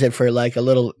that? Is it for like a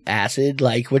little acid?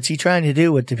 Like, what's he trying to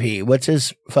do with the pee? What's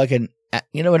his fucking?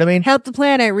 You know what I mean? Help the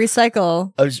planet,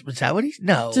 recycle. Oh, is that what he's?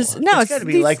 No, it's got to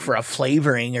be like for a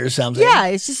flavoring or something. Yeah,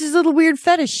 it's just his little weird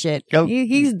fetish shit. Oh.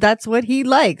 That's what he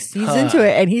likes. He's into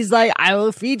it, and he's like, I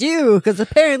will feed you, because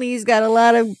apparently he's got a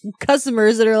lot of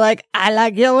customers that are like, I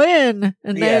like your in,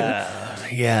 and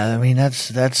yeah. I mean, that's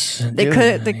they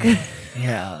could.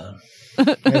 Yeah.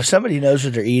 If somebody knows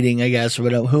what they're eating, I guess.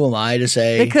 But who am I to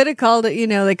say? They could have called it.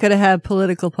 They could have had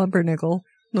political pumpernickel.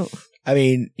 No. I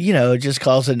mean, it just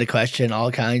calls into question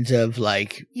all kinds of,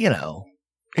 like,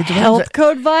 It depends Health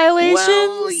code violations?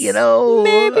 Well, you know,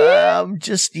 maybe?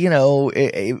 just, you know,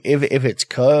 if it's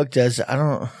cooked as, I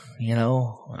don't, you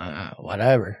know,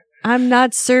 whatever. I'm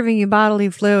not serving you bodily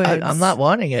fluids. I'm not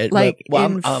wanting it. Like,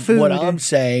 but, in food. what I'm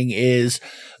saying is,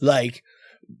 like,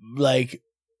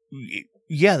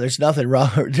 yeah, there's nothing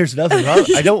wrong. There's nothing wrong.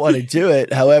 I don't want to do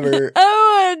it. However,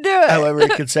 I want to do it. However,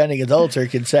 consenting adults are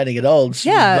consenting adults.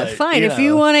 Yeah, but, fine. If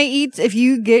you want to eat, if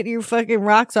you get your fucking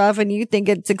rocks off and you think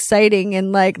it's exciting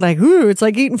and like, ooh, it's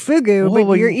like eating fugu,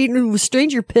 but you're eating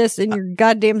stranger piss in your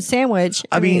goddamn sandwich.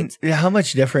 I mean, how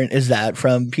much different is that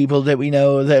from people that we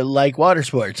know that like water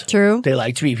sports? True. They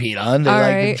like to be peed on. They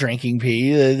like drinking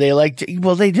pee. They like to,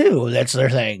 well, they do. That's their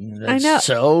thing. I know.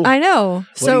 So, I know.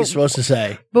 What are you supposed to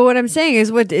say? But what I'm saying is,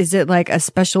 what is it like a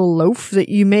special loaf that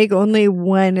you make only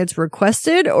when it's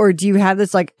requested, or do you have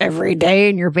this like every day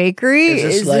in your bakery?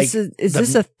 Is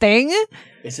this a thing?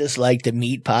 Is this like the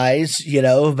meat pies, you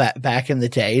know, back in the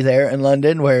day there in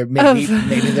London, where maybe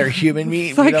they're human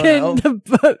meat? We don't know.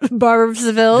 The Bar of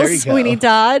Seville, Sweeney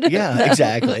Todd. Yeah,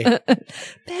 exactly.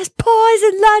 Best pies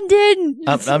in London.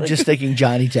 I'm just thinking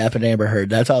Johnny Depp and Amber Heard.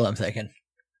 That's all I'm thinking.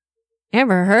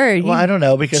 Amber Heard. Well, I don't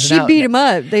know because she beat him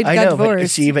up. They got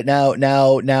divorced. But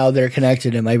now they're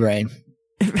connected in my brain.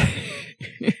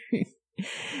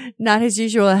 Not his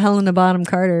usual Helena Bonham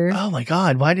Carter. Oh my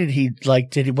God! Why did he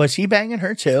was he banging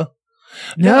her too?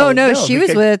 No, she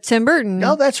was with Tim Burton.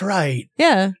 No, that's right.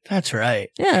 Yeah, that's right.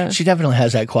 Yeah, she definitely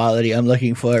has that quality I'm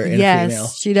looking for in a female.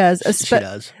 Yes, she does. She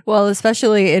does. Well,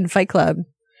 especially in Fight Club.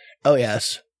 Oh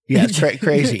yes. Yes,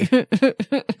 crazy.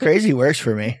 Crazy works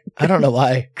for me. I don't know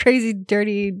why. Crazy,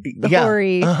 dirty,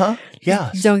 hoary.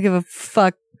 Yeah. Don't give a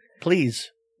fuck.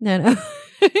 Please. No.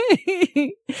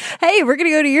 Hey, we're going to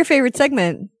go to your favorite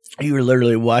segment. You were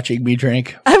literally watching me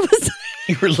drink. I was.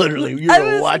 You were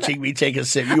watching me take a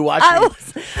sip. You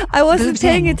watched me. I wasn't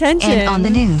paying attention. And on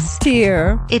the news.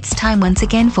 Here. It's time once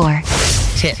again for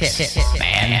Tips,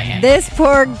 man. This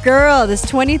poor girl, this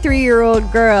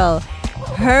 23-year-old girl.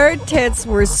 Her tits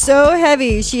were so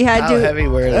heavy she had to. How heavy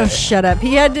were they? Oh, shut up!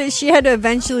 She had to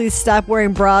eventually stop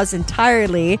wearing bras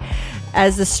entirely,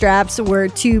 as the straps were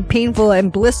too painful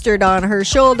and blistered on her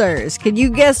shoulders. Can you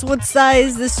guess what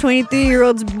size this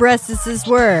 23-year-old's breasts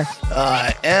were?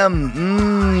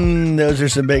 Those are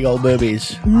some big old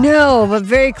boobies. No, but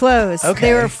very close. Okay.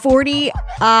 They were 40I.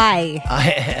 Ay.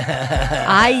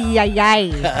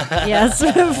 Yes,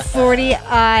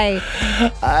 40I.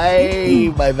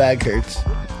 My back hurts.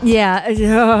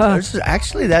 Yeah.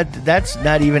 Actually, that's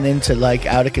not even into like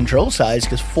out of control size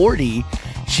because 40.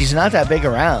 She's not that big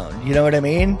around. You know what I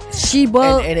mean? And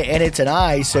it's an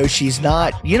eye, so she's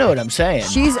not. You know what I'm saying?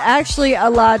 She's actually a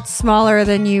lot smaller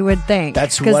than you would think.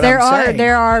 That's what I'm saying.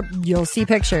 There are. You'll see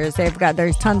pictures.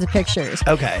 There's tons of pictures.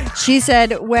 Okay. She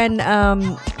said when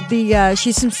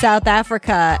she's from South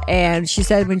Africa, and she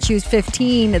said when she was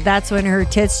 15, that's when her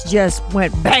tits just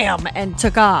went bam and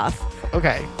took off.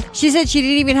 Okay. She said she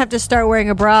didn't even have to start wearing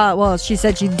a bra. Well, she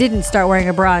said she didn't start wearing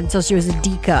a bra until she was a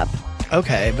D cup.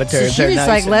 Okay, but they're just nice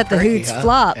like and let the perky, hoots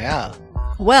flop. Yeah.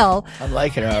 Well, I'm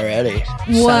liking her already.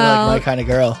 Sound like my kind of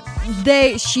girl.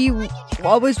 She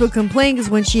always would complain because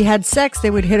when she had sex, they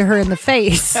would hit her in the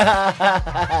face, and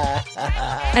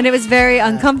it was very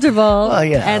uncomfortable. Well,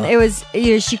 and it was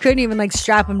she couldn't even like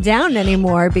strap them down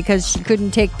anymore because she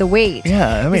couldn't take the weight.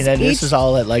 Yeah, I mean this is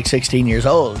all at like 16 years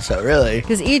old, so really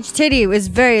because each titty was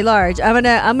very large. I'm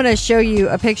gonna show you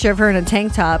a picture of her in a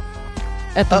tank top.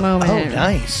 At the moment. Oh,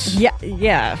 nice. Yeah.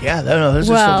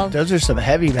 Those are some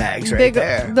heavy bags right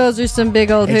there. Those are some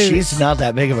big old hoops. She's not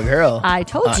that big of a girl. I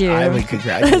told you. I would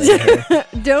congratulate her.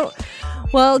 Don't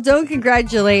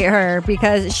congratulate her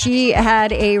because she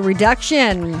had a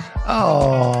reduction.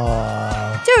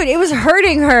 Oh. Dude, it was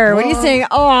hurting her. What are you saying?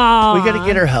 Oh. We got to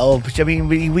get her help. I mean,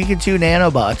 we could do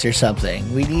nanobots or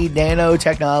something. We need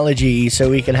nanotechnology so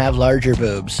we can have larger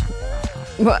boobs.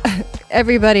 Well,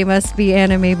 everybody must be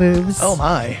anime boobs. Oh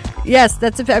my! Yes,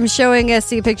 I'm showing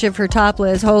us a picture of her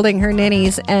topless, holding her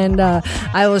ninnies, and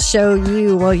I will show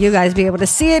you. Well, you guys be able to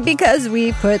see it because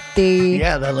we put the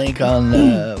link on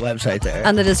the website there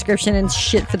on the description and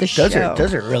shit for the show.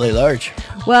 Those are really large.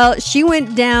 Well, she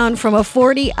went down from a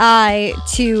 40I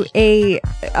to a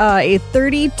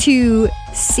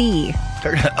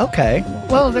 32C. Okay.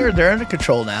 Well, they're under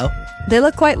control now. They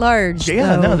look quite large.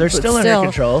 Yeah, though, they're still under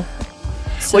control.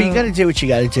 So, well, you got to do what you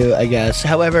got to do, I guess.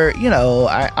 However,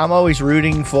 I'm always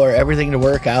rooting for everything to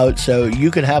work out so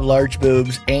you can have large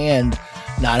boobs and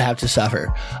not have to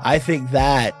suffer. I think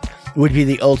that would be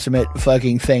the ultimate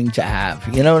fucking thing to have.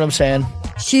 You know what I'm saying?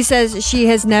 She says she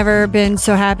has never been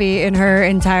so happy in her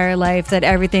entire life, that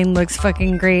everything looks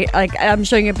fucking great. Like, I'm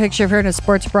showing you a picture of her in a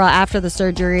sports bra after the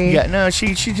surgery. Yeah, no,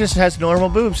 she just has normal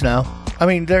boobs now. I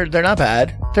mean, they're not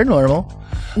bad. They're normal.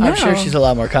 No. I'm sure she's a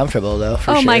lot more comfortable, though,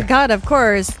 for sure. My God, of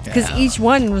course. Because each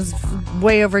one was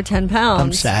way over 10 pounds.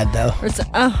 I'm sad, though.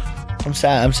 I'm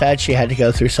sad. I'm sad she had to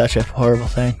go through such a horrible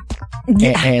thing.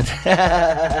 Yeah. And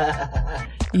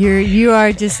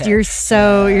you're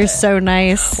so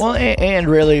nice. Well, and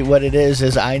really what it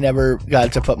is I never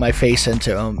got to put my face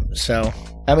into them. So,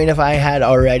 I mean, if I had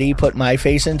already put my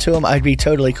face into them, I'd be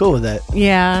totally cool with it.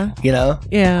 Yeah. You know?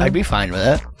 Yeah. I'd be fine with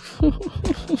it.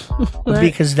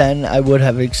 Because then I would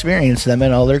have experienced them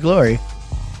in all their glory.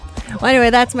 Well,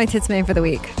 anyway, that's my tits man for the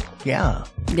week. Yeah.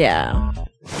 Yeah.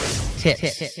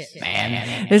 Tits,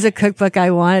 man. There's a cookbook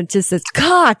I want. It just says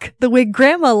cock the way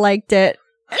grandma liked it.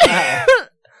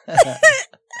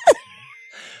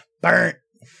 Burnt.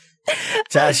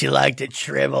 That's how she liked it,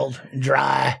 shriveled,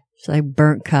 dry. It's like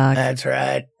burnt cock. That's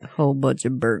right. A whole bunch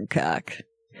of burnt cock.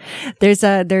 There's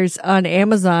on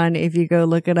Amazon, if you go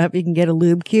look it up, you can get a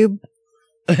lube cube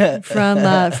from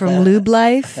Lube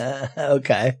Life.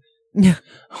 Okay.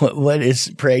 What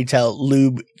is, pray tell,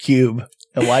 Lube Cube?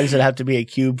 And why does it have to be a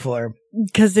cube form?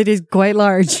 Because it is quite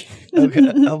large.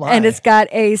 Okay. Oh my. And it's got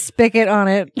a spigot on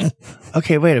it.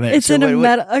 Okay, wait a minute. It's in a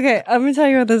metal. Okay, I'm gonna tell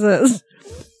you what this is.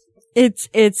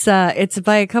 It's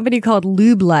by a company called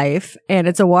Lube Life, and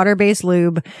it's a water-based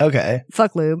lube. Okay.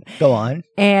 Fuck lube. Go on.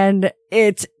 And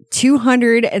it's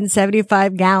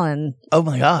 275 gallon. Oh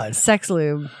my God. Sex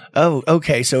lube. Oh,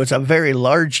 okay. So it's a very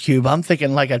large cube. I'm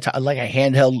thinking like a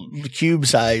handheld cube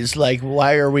size. Like,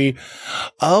 why are we?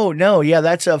 Oh no. Yeah.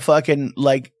 That's a fucking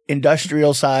like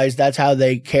industrial size. That's how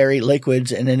they carry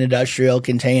liquids in an industrial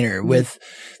container with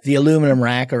the aluminum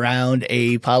rack around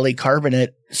a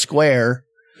polycarbonate square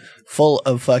full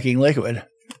of fucking liquid.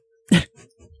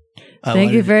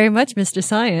 Thank you very much, Mr.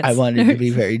 Science. I wanted to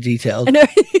be very detailed I know.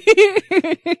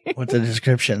 with the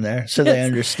description there, so they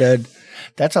understood.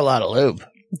 That's a lot of lube.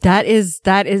 That is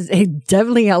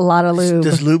definitely a lot of lube.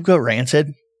 Does lube go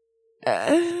rancid?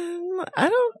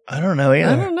 I don't know either.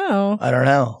 I don't know. I don't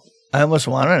know. I almost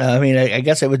want to know. I mean, I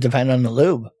guess it would depend on the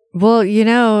lube. Well,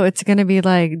 it's going to be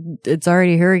like, it's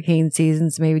already hurricane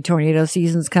seasons, maybe tornado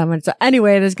season's coming. So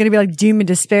anyway, there's going to be like doom and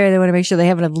despair. They want to make sure they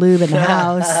have enough lube in the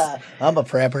house. I'm a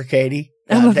prepper, Katie.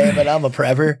 God damn it, I'm a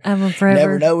prepper. I'm a prepper.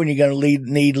 Never know when you're going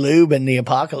to need lube in the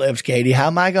apocalypse, Katie. How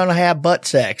am I going to have butt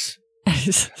sex?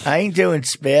 I ain't doing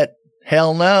spit.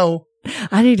 Hell no.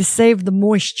 I need to save the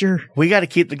moisture. We got to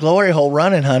keep the glory hole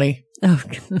running, honey. Oh,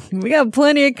 we got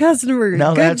plenty of customers.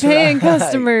 No, good paying right.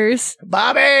 customers.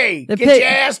 Bobby, get your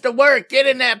ass to work. Get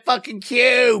in that fucking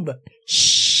cube.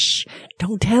 Shh.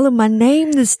 Don't tell him my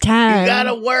name this time. You got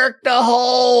to work the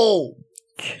hole.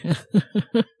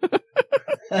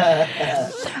 All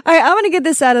right, I'm going to get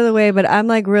this out of the way, but I'm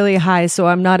like really high, so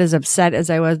I'm not as upset as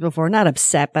I was before. Not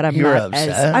upset, but I'm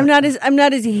not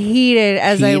as heated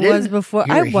as I was before.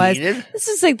 I was. Heated? This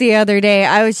is like the other day.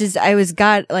 I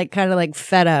got like kind of like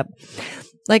fed up.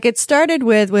 Like it started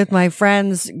with my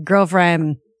friend's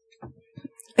girlfriend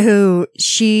who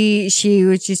she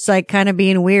was just like kind of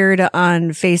being weird on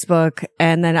Facebook,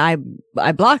 and then I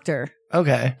blocked her.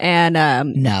 Okay. And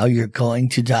now you're going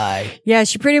to die. Yeah,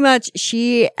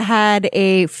 she had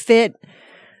a fit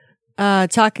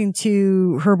talking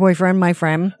to her boyfriend, my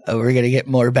friend. Oh, we're going to get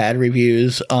more bad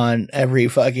reviews on every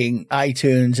fucking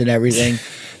iTunes and everything.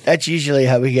 That's usually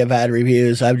how we get bad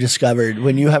reviews. I've discovered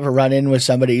when you have a run-in with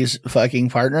somebody's fucking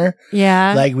partner.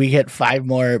 Yeah. Like we get 5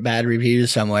 more bad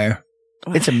reviews somewhere.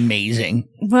 It's amazing.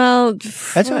 Well,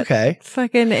 that's okay.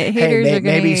 Fucking haters are gonna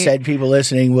maybe hate. said people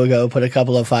listening will go put a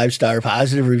couple of 5-star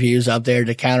positive reviews up there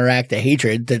to counteract the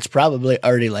hatred that's probably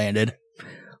already landed.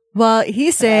 Well,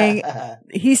 he's saying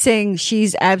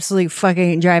she's absolutely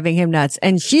fucking driving him nuts,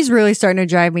 and she's really starting to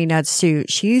drive me nuts too.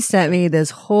 She sent me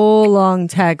this whole long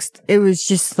text. It was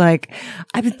just like,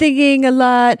 I've been thinking a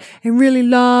lot and really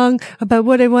long about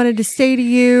what I wanted to say to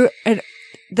you, and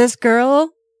this girl,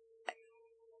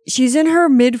 she's in her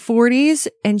mid-40s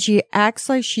and she acts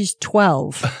like she's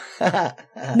 12.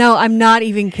 No, I'm not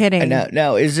even kidding.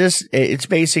 No, is this, it's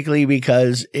basically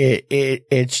because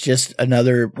it's just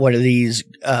another one of these,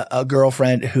 a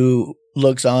girlfriend who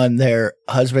looks on their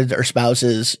husband or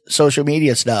spouse's social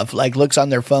media stuff, like looks on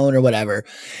their phone or whatever.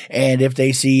 And if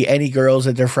they see any girls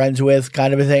that they're friends with,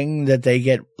 kind of a thing, that they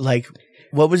get like,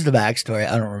 what was the backstory?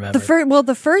 I don't remember.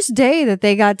 The first day that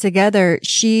they got together,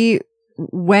 she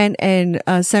went and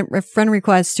sent friend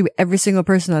requests to every single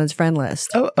person on his friend list.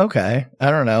 Oh, okay.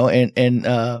 I don't know. And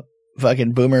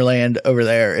fucking Boomerland over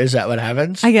there. Is that what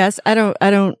happens? I guess I don't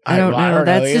know.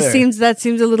 That either.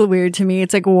 seems a little weird to me.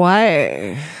 It's like,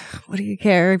 why? What do you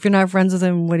care if you're not friends with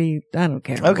him? I don't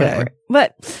care. Okay. Whatever.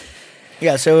 But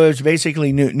Yeah, so it was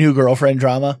basically new girlfriend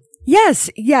drama. yes.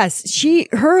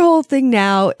 Her whole thing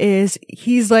now is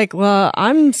he's like, well,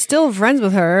 I'm still friends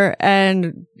with her,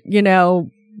 and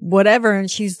whatever. And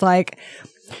she's like,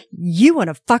 you want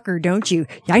to fuck her, don't you?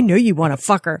 I know you want to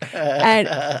fuck her. And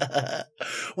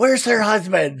where's her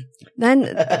husband?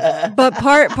 then, but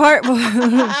part,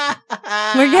 we're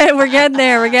getting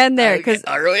there. Cause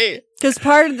Are we?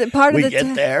 part of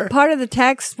the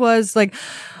text was like,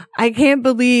 I can't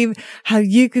believe how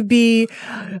you could be,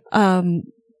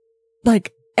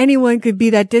 like anyone could be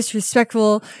that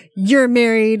disrespectful. You're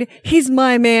married. He's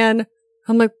my man.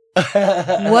 I'm like,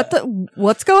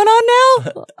 what's going on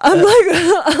now?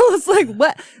 I was like,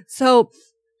 what? So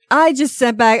I just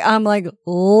sent back, I'm like,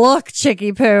 look,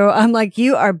 Chicky Poo. I'm like,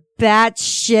 you are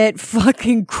batshit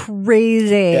fucking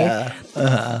crazy. Yeah.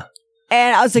 Uh-huh.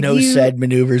 And I was like, no said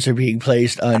maneuvers are being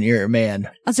placed on your man.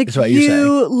 I was like, is what you're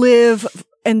you live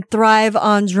and thrive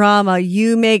on drama.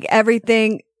 You make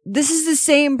everything. This is the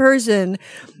same person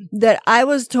that I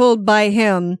was told by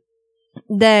him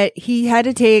that he had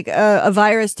to take a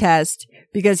virus test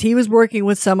because he was working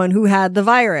with someone who had the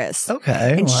virus.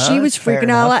 Okay. And well, she was that's fair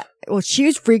freaking all enough. out. Well, she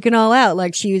was freaking all out.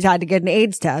 Like she had to get an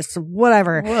AIDS test or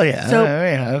whatever. Well, yeah.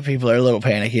 So, people are a little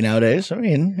panicky nowadays. I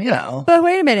mean, But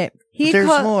wait a minute. There's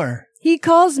more. He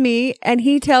calls me and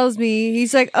he tells me,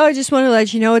 he's like, oh, I just want to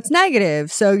let you know it's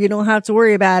negative. So you don't have to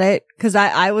worry about it. Cause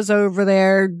I was over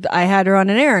there. I had her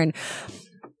on an errand.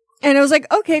 And I was like,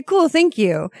 okay, cool. Thank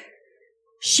you.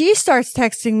 She starts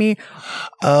texting me.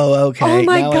 Oh, okay. Oh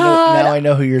my God. Now I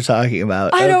know who you're talking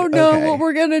about. I don't know what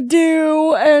we're going to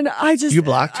do. And I just. You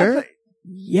blocked her?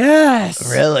 Yes.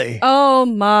 Really? Oh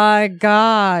my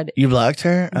God. You blocked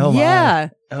her? Oh yeah.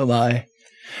 My. Oh my.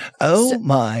 Oh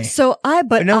my. So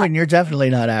and you're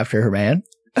definitely not after her, man.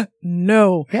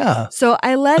 No. Yeah. So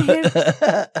I let him.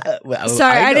 Well,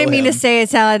 sorry, I didn't mean him. to say it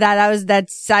sounded like that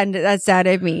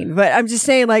sounded mean. But I'm just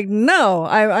saying, like, no,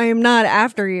 I am not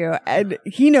after you, and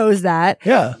he knows that.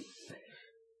 Yeah.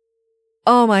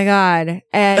 Oh my God.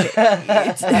 And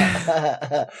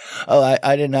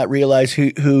I did not realize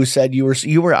who said you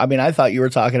were. I mean, I thought you were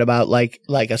talking about like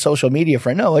a social media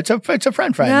friend. No, it's a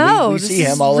friend. No, we see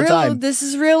him all the time. This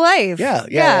is real life.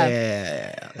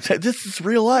 Yeah. This is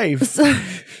real life.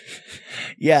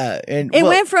 Yeah, and it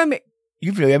went from.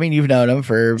 You've known him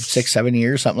for 6-7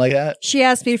 years, something like that. She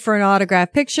asked me for an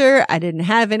autograph picture. I didn't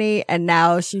have any, and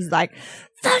now she's like,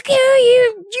 "Fuck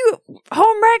you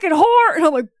home wrecking whore," and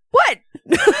I'm like, what?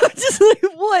 Just like,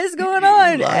 what is going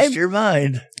on? You lost your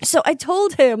mind. So I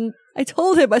told him, I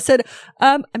said,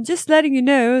 I'm just letting you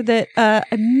know that, I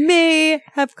may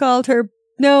have called her.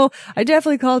 No, I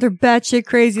definitely called her batshit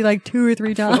crazy like 2 or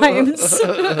 3 times.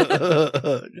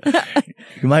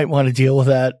 You might want to deal with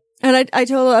that. And I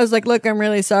told her, I was like, look, I'm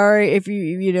really sorry if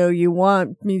you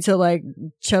want me to like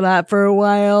chill out for a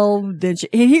while. Then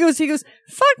and he goes,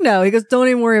 fuck no. He goes, don't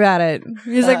even worry about it.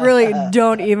 He's like, really,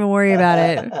 don't even worry about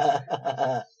it.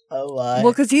 Oh, my.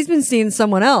 Well, cause he's been seeing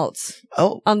someone else.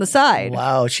 Oh, on the side.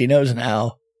 Wow. She knows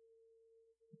now.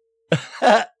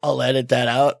 I'll edit that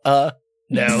out.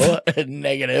 No,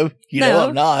 negative. No,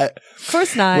 I'm not. Of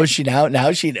course not. Was she now?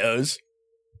 Now she knows.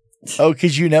 Oh,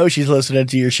 because she's listening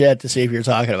to your shit to see if you're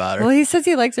talking about her. Well, he says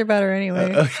he likes her better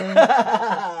anyway. So.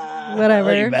 Whatever.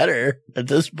 I like better at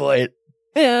this point.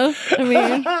 Yeah, I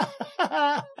mean.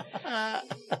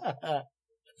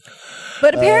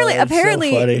 But apparently,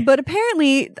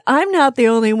 I'm not the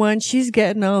only one she's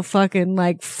getting all fucking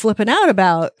like flipping out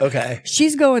about. Okay.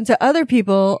 She's going to other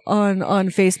people on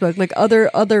Facebook, like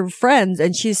other friends,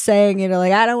 and she's saying,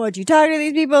 like, I don't want you talking to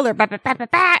these people. They're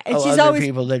and she's other always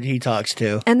people that he talks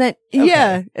to. And then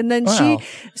and then Wow.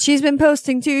 she's been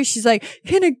posting too. She's like,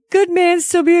 can a good man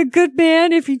still be a good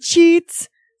man if he cheats?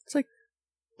 It's like,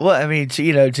 well, I mean,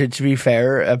 to be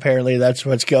fair, apparently that's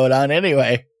what's going on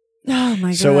anyway. oh my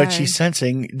God. So what she's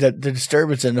sensing, the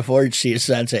disturbance in the forge she is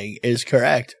sensing is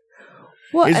correct.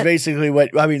 well, Is basically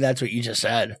that's what you just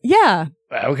said. yeah.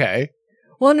 Okay.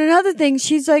 Well, and another thing,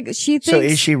 she's like, she thinks. So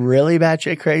is she really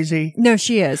batshit crazy? No,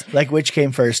 she is. Like, which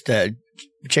came first,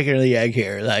 chicken or the egg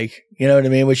here? Like, you know what I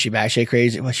mean? Was she batshit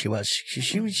crazy? Well, she was.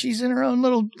 She's in her own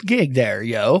little gig there,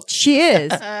 yo. She is.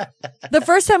 The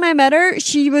first time I met her,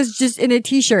 she was just in a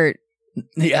t-shirt.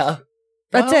 Yeah.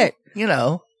 That's Well, it.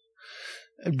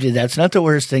 That's not the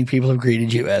worst thing people have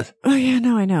greeted you with. Oh yeah,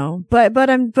 no, I know. But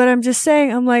I'm just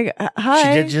saying, I'm like, hi. She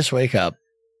did just wake up.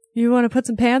 You want to put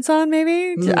some pants on,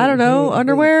 maybe? I don't know.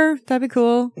 Underwear? That'd be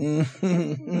cool. I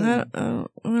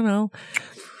don't know.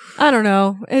 I don't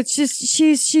know. It's just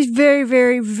she's very,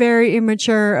 very, very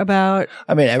immature about.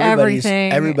 I mean, everybody's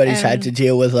everything, had to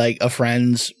deal with like a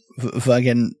friend's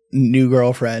fucking new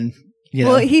girlfriend. You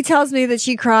know? Well, he tells me that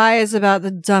she cries about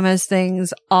the dumbest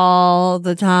things all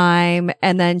the time.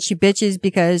 And then she bitches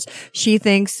because she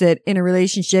thinks that in a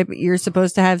relationship, you're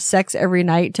supposed to have sex every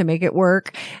night to make it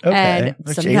work. Okay.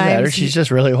 And sometimes she's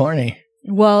just really horny.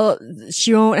 Well,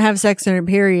 she won't have sex on her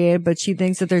period, but she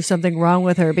thinks that there's something wrong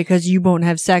with her because you won't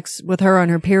have sex with her on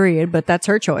her period, but that's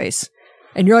her choice.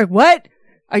 And you're like, what?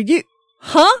 Are you,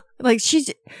 huh? Like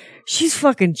she's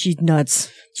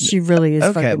nuts. She really is.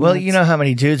 Okay. Well, nuts. You know how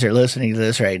many dudes are listening to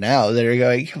this right now that are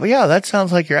going, well, yeah, that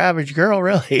sounds like your average girl,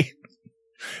 really.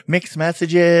 Mixed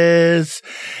messages,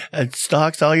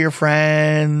 stalks all your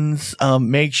friends,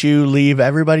 makes you leave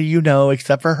everybody you know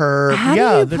except for her. How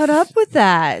do you put up with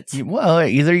that? Well,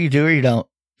 either you do or you don't.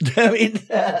 I mean,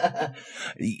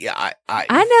 yeah,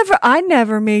 I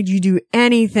never made you do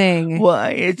anything.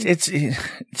 Well,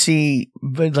 see,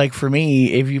 but like for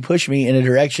me, if you push me in a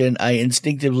direction, I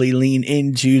instinctively lean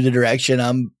into the direction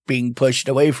I'm being pushed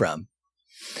away from.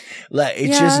 Like,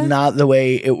 it's just not the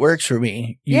way it works for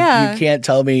me. You can't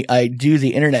tell me I do the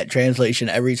internet translation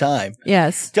every time.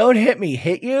 Yes. Don't hit me.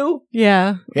 Hit you?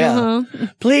 Yeah. Yeah. Uh-huh.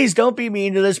 Please don't be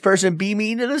mean to this person. Be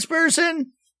mean to this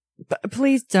person. But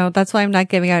please don't. That's why I'm not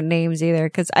giving out names either.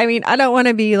 Cause I mean, I don't want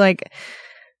to be like,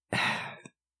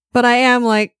 but I am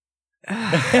like,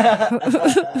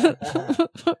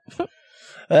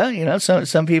 well, you know,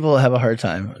 some people have a hard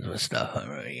time with stuff. What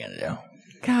are you going to do?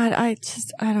 God, I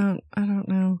don't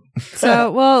know. So,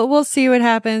 well, we'll see what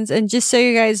happens. And just so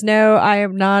you guys know, I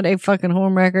am not a fucking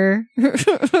homewrecker.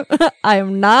 I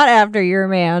am not after your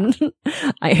man.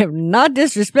 I am not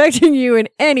disrespecting you in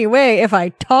any way if I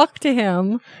talk to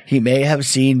him. He may have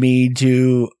seen me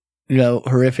do, you know,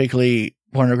 horrifically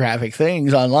pornographic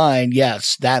things online.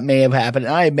 Yes, that may have happened.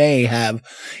 I may have,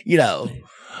 you know,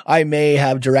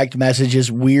 direct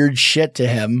messages, weird shit to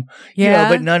him, you know,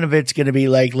 but none of it's going to be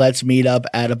like, let's meet up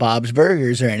at a Bob's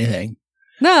Burgers or anything.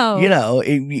 No. You know,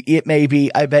 it may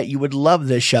be, I bet you would love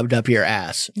this shoved up your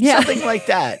ass. Yeah. Something like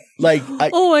that. Like,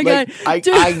 oh my God.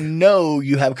 I know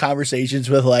you have conversations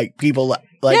with like people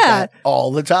like that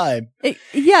all the time.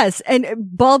 Yes. And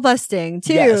ball busting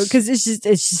too. Cause it's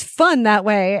just fun that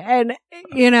way. And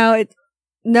you know,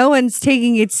 no one's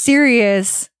taking it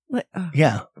serious.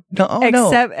 Yeah. No,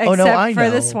 except I for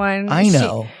know. this one. I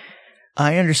know.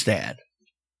 I understand.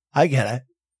 I get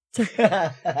it.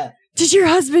 Did your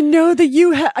husband know that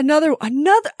you had another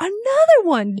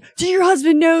one? Did your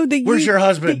husband know that Where's your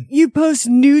husband? That you post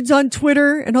nudes on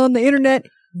Twitter and on the internet?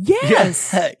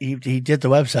 Yes. Yeah. He did the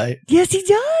website. Yes, he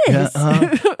does.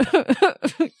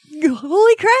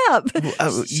 Holy crap.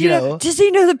 You know. Does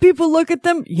he know that people look at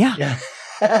them? Yeah.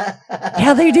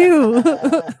 Yeah, they do.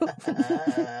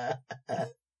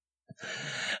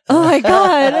 Oh my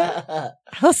God.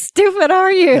 How stupid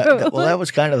are you? Well, that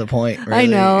was kind of the point. Really. I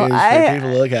know. For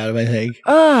people to look at him, I think.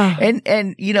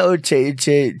 And you know,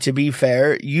 to be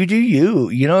fair, you do you.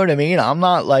 You know what I mean? I'm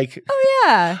not like. Oh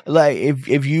yeah. Like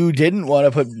if you didn't want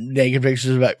to put naked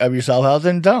pictures of yourself out,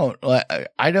 then don't. Like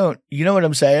I don't. You know what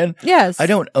I'm saying? Yes. I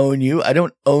don't own you. I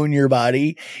don't own your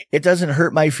body. It doesn't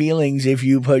hurt my feelings if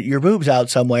you put your boobs out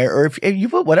somewhere, or if you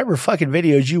put whatever fucking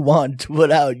videos you want to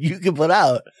put out, you can put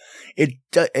out.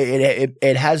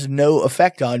 It has no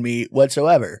effect on me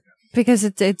whatsoever. Because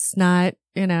it's not,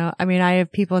 you know, I mean, I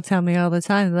have people tell me all the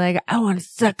time, like, I want to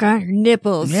suck on your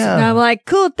nipples. Yeah. And I'm like,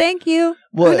 cool, thank you.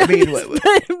 Well, I mean, but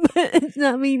it's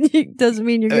not it doesn't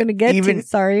mean you're going to get to,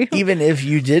 sorry. Even if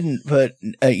you didn't put,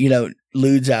 you know,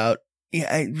 lewds out,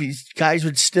 guys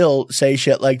would still say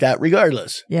shit like that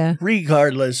regardless. Yeah.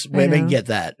 Regardless, women get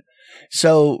that.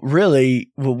 So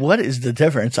really, what is the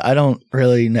difference? I don't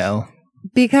really know.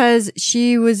 Because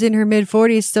she was in her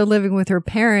mid-40s still living with her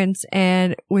parents,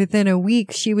 and within a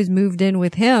week she was moved in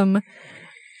with him.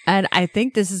 And I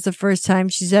think this is the first time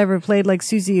she's ever played like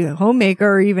Susie Homemaker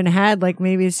or even had like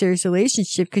maybe a serious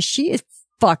relationship, because she is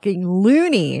fucking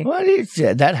loony. Well,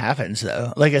 that happens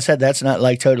though. Like I said, that's not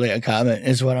like totally uncommon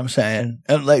is what I'm saying.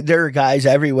 And like there are guys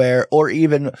everywhere, or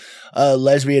even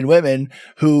lesbian women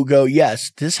who go,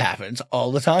 yes, this happens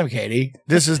all the time, Katie.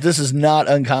 This is not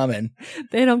uncommon.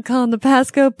 They don't call him the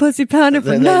Pasco pussy pounder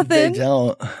for nothing. They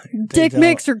don't. Dick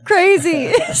mix are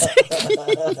crazy.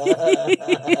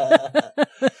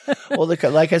 Well,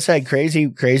 like I said,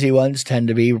 crazy ones tend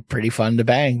to be pretty fun to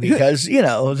bang because, you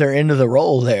know, they're into the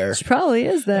role there. She probably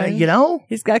is then. You know?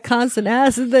 He's got constant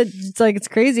ass. It's like it's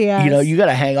crazy ass. You know, you got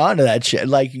to hang on to that shit.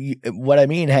 Like, what I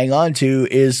mean, hang on to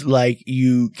is like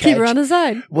you keep her on the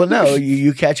side. Well, no,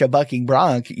 you catch a bucking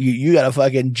bronc, you got to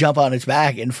fucking jump on its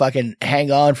back and fucking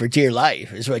hang on for dear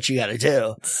life is what you got to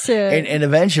do. Shit. And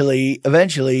eventually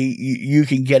you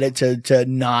can get it to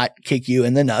not kick you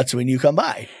in the nuts when you come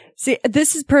by. See,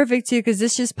 this is perfect too, because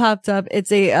this just popped up.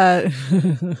 It's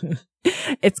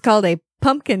it's called a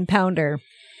pumpkin pounder.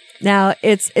 Now,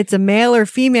 it's a male or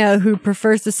female who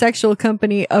prefers the sexual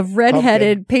company of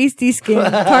redheaded,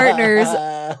 pasty-skinned partners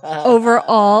over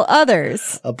all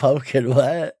others. A pumpkin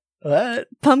what? What?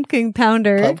 Pumpkin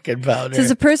pounder. Pumpkin pounder. Says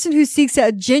a person who seeks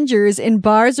out gingers in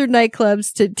bars or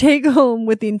nightclubs to take home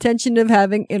with the intention of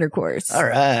having intercourse. All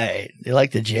right. They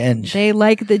like the ginge. They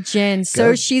like the gin.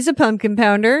 So she's a pumpkin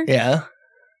pounder. Yeah.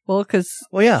 Well, because...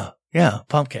 Well, yeah. Yeah.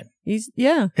 Pumpkin.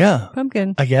 Yeah.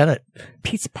 Pumpkin. I get it.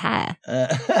 Piece of pie.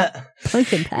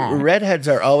 Pumpkin pie. Redheads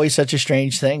are always such a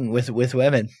strange thing with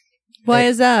women. Why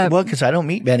is that? Well, because I don't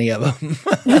meet many of them.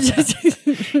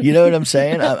 You know what I'm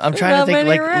saying? I'm trying to think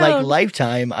like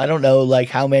Lifetime. I don't know like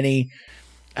how many.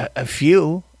 A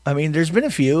few. I mean, there's been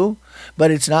a few, but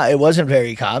it wasn't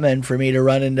very common for me to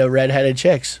run into redheaded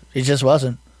chicks. It just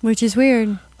wasn't. Which is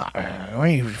weird. Where are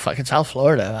you? Fucking South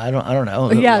Florida. I don't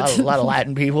know. Yeah. A lot of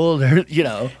Latin people. They're, you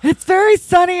know. It's very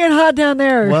sunny and hot down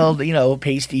there. Well, you know,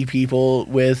 pasty people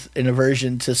with an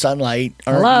aversion to sunlight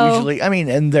aren't usually. I mean,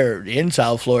 and they're in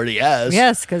South Florida, yes.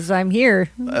 Yes, because I'm here.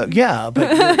 Yeah,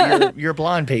 but you're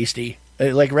blonde pasty.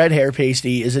 Like red hair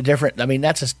pasty is a different. I mean,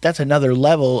 that's another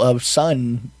level of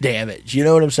sun damage. You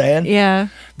know what I'm saying? Yeah.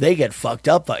 They get fucked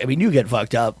up. I mean, you get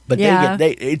fucked up, but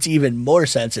it's even more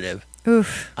sensitive.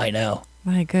 Oof. I know.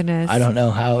 My goodness. I don't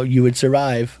know how you would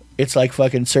survive. It's like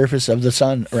fucking surface of the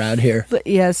sun around here.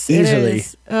 Yes, easily. It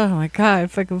is. Oh my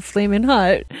god, fucking flaming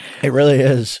hot. It really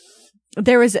is.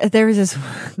 There was this.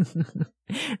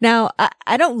 Now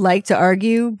I don't like to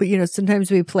argue, but you know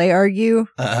sometimes we play argue.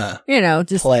 You know,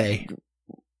 just play.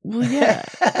 Well,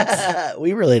 yeah.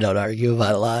 We really don't argue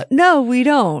about a lot. No, we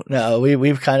don't. No,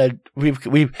 we've have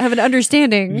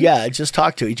Yeah, just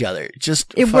talk to each other.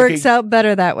 Just it works out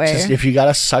better that way. Just if you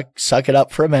gotta suck it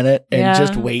up for a minute and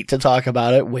just wait to talk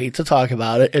about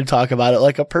it, and talk about it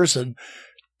like a person.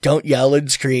 Don't yell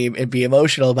and scream and be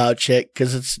emotional about shit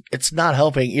because it's not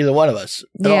helping either one of us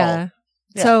at all. Yeah.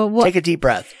 So take a deep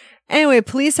breath. Anyway,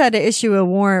 police had to issue a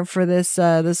warrant for this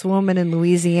woman in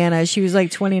Louisiana. She was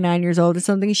like 29 years old or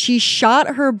something. She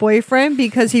shot her boyfriend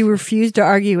because he refused to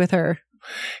argue with her.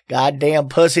 Goddamn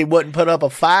pussy wouldn't put up a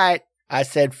fight. I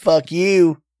said, fuck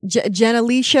you.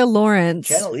 Jenalicia Lawrence.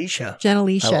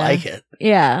 Jenalicia. I like it.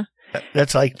 Yeah.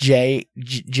 That's like Jen,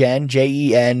 Jen,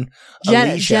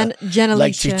 Alicia.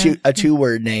 Jenalicia. Like a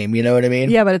two-word name, you know what I mean?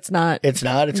 Yeah, but it's not. It's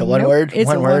not? It's a one word? It's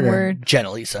one word.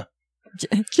 Jenalisa.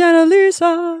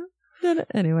 Jenalisa.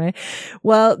 Anyway,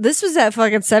 well, this was at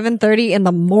fucking 7:30 in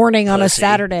the morning on a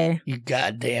Saturday. You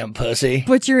goddamn pussy.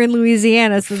 But you're in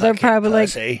Louisiana, so they're probably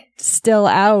like still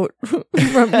out from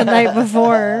the night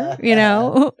before, you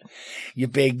know? You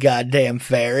big goddamn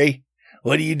fairy.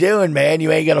 What are you doing, man?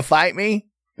 You ain't gonna fight me?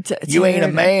 You ain't a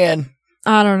man.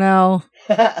 I don't know.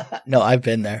 No, I've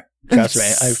been there. Trust me,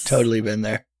 I've totally been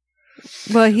there.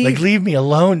 Well, like, leave me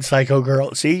alone, Psycho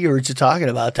Girl. See, you were just talking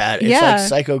about that. It's like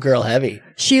Psycho Girl heavy.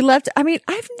 She left. I mean,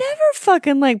 I've never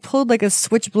fucking like pulled like a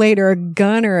switchblade or a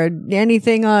gun or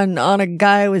anything on a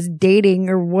guy I was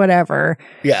dating or whatever.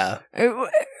 Yeah.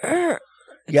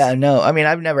 Yeah, no. I mean,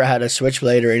 I've never had a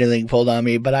switchblade or anything pulled on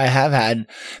me, but I have had.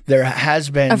 There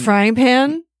has been a frying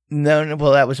pan. No.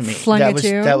 Well, that was me. That was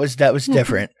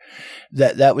different.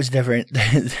 that was different.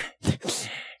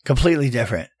 Completely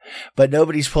different. But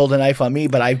nobody's pulled a knife on me,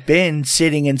 but I've been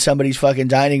sitting in somebody's fucking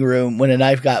dining room when a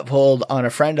knife got pulled on a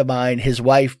friend of mine. His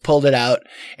wife pulled it out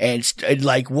and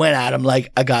went at him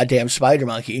like a goddamn spider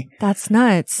monkey. That's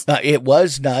nuts. It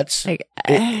was nuts.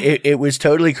 It was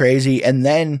totally crazy. And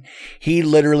then he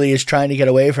literally is tries to get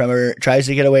away from her.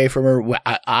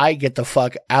 I get the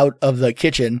fuck out of the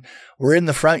kitchen. We're in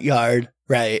the front yard.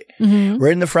 Right. Mm-hmm.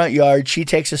 We're in the front yard. She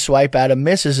takes a swipe at him,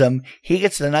 misses him. He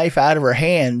gets the knife out of her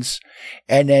hands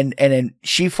and then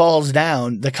she falls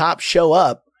down. The cops show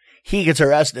up. He gets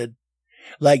arrested.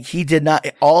 Like he did not,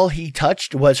 all he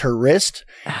touched was her wrist.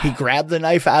 He grabbed the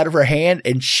knife out of her hand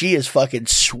and she is fucking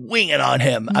swinging on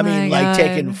him. I mean, like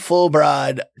taking full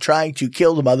broad, trying to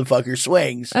kill the motherfucker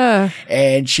swings.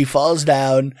 And she falls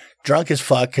down drunk as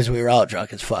fuck because we were all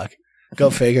drunk as fuck. Go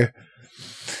figure.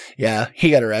 Yeah.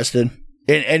 He got arrested.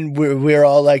 And we're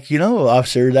all like,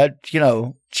 officer, that, she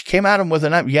came at him with a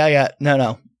knife. Yeah.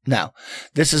 No. No,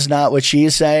 this is not what she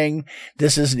is saying.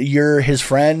 You're his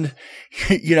friend,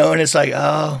 and it's like,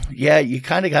 oh, yeah, you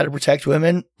kind of got to protect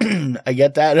women. I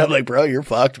get that. And I'm like, bro, you're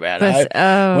fucked, man.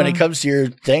 When it comes to your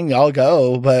thing, I'll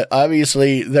go. But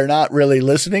obviously, they're not really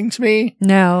listening to me.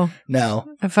 No.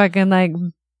 A fucking like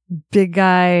big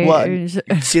guy. Well,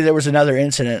 see, there was another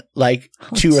incident like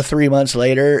 2 or 3 months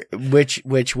later,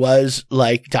 which was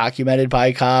like documented by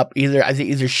a cop.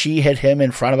 Either she hit him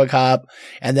in front of a cop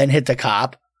and then hit the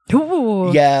cop.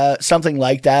 Ooh. Yeah, something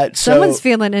like that. Someone's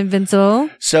feeling invincible.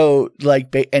 So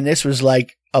like, and this was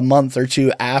like a month or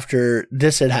two after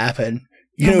this had happened.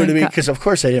 You know what I mean? Because of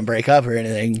course they didn't break up or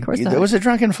anything. Of course not. There was a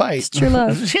drunken fight. It's true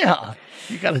love. Yeah.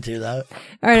 You got to do that.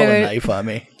 All right, Pull a knife on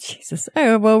me. Jesus.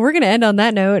 Oh, well, we're going to end on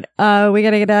that note. We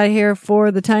got to get out of here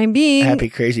for the time being. Happy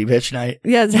crazy bitch night.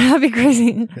 Yes, happy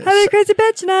crazy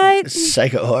bitch night.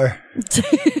 Psycho whore.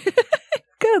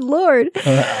 Good Lord.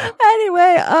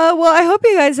 Anyway, well, I hope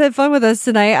you guys had fun with us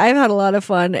tonight. I've had a lot of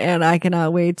fun, and I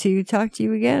cannot wait to talk to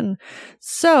you again.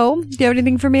 So, do you have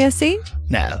anything for me, SC?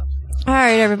 No. All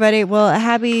right, everybody. Well, a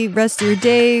happy rest of your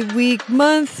day, week,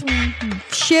 month,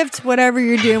 shift, whatever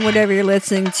you're doing, whatever you're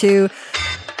listening to.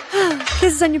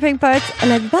 Kisses on your pink parts. I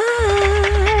love you. Bye.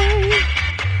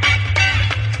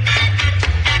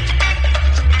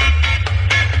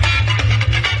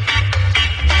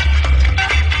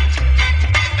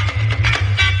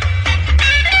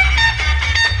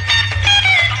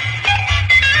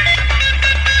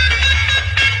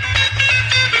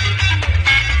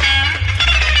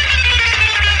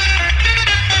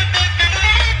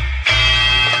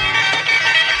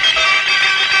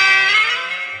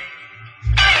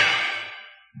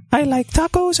 I like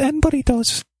tacos and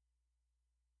burritos.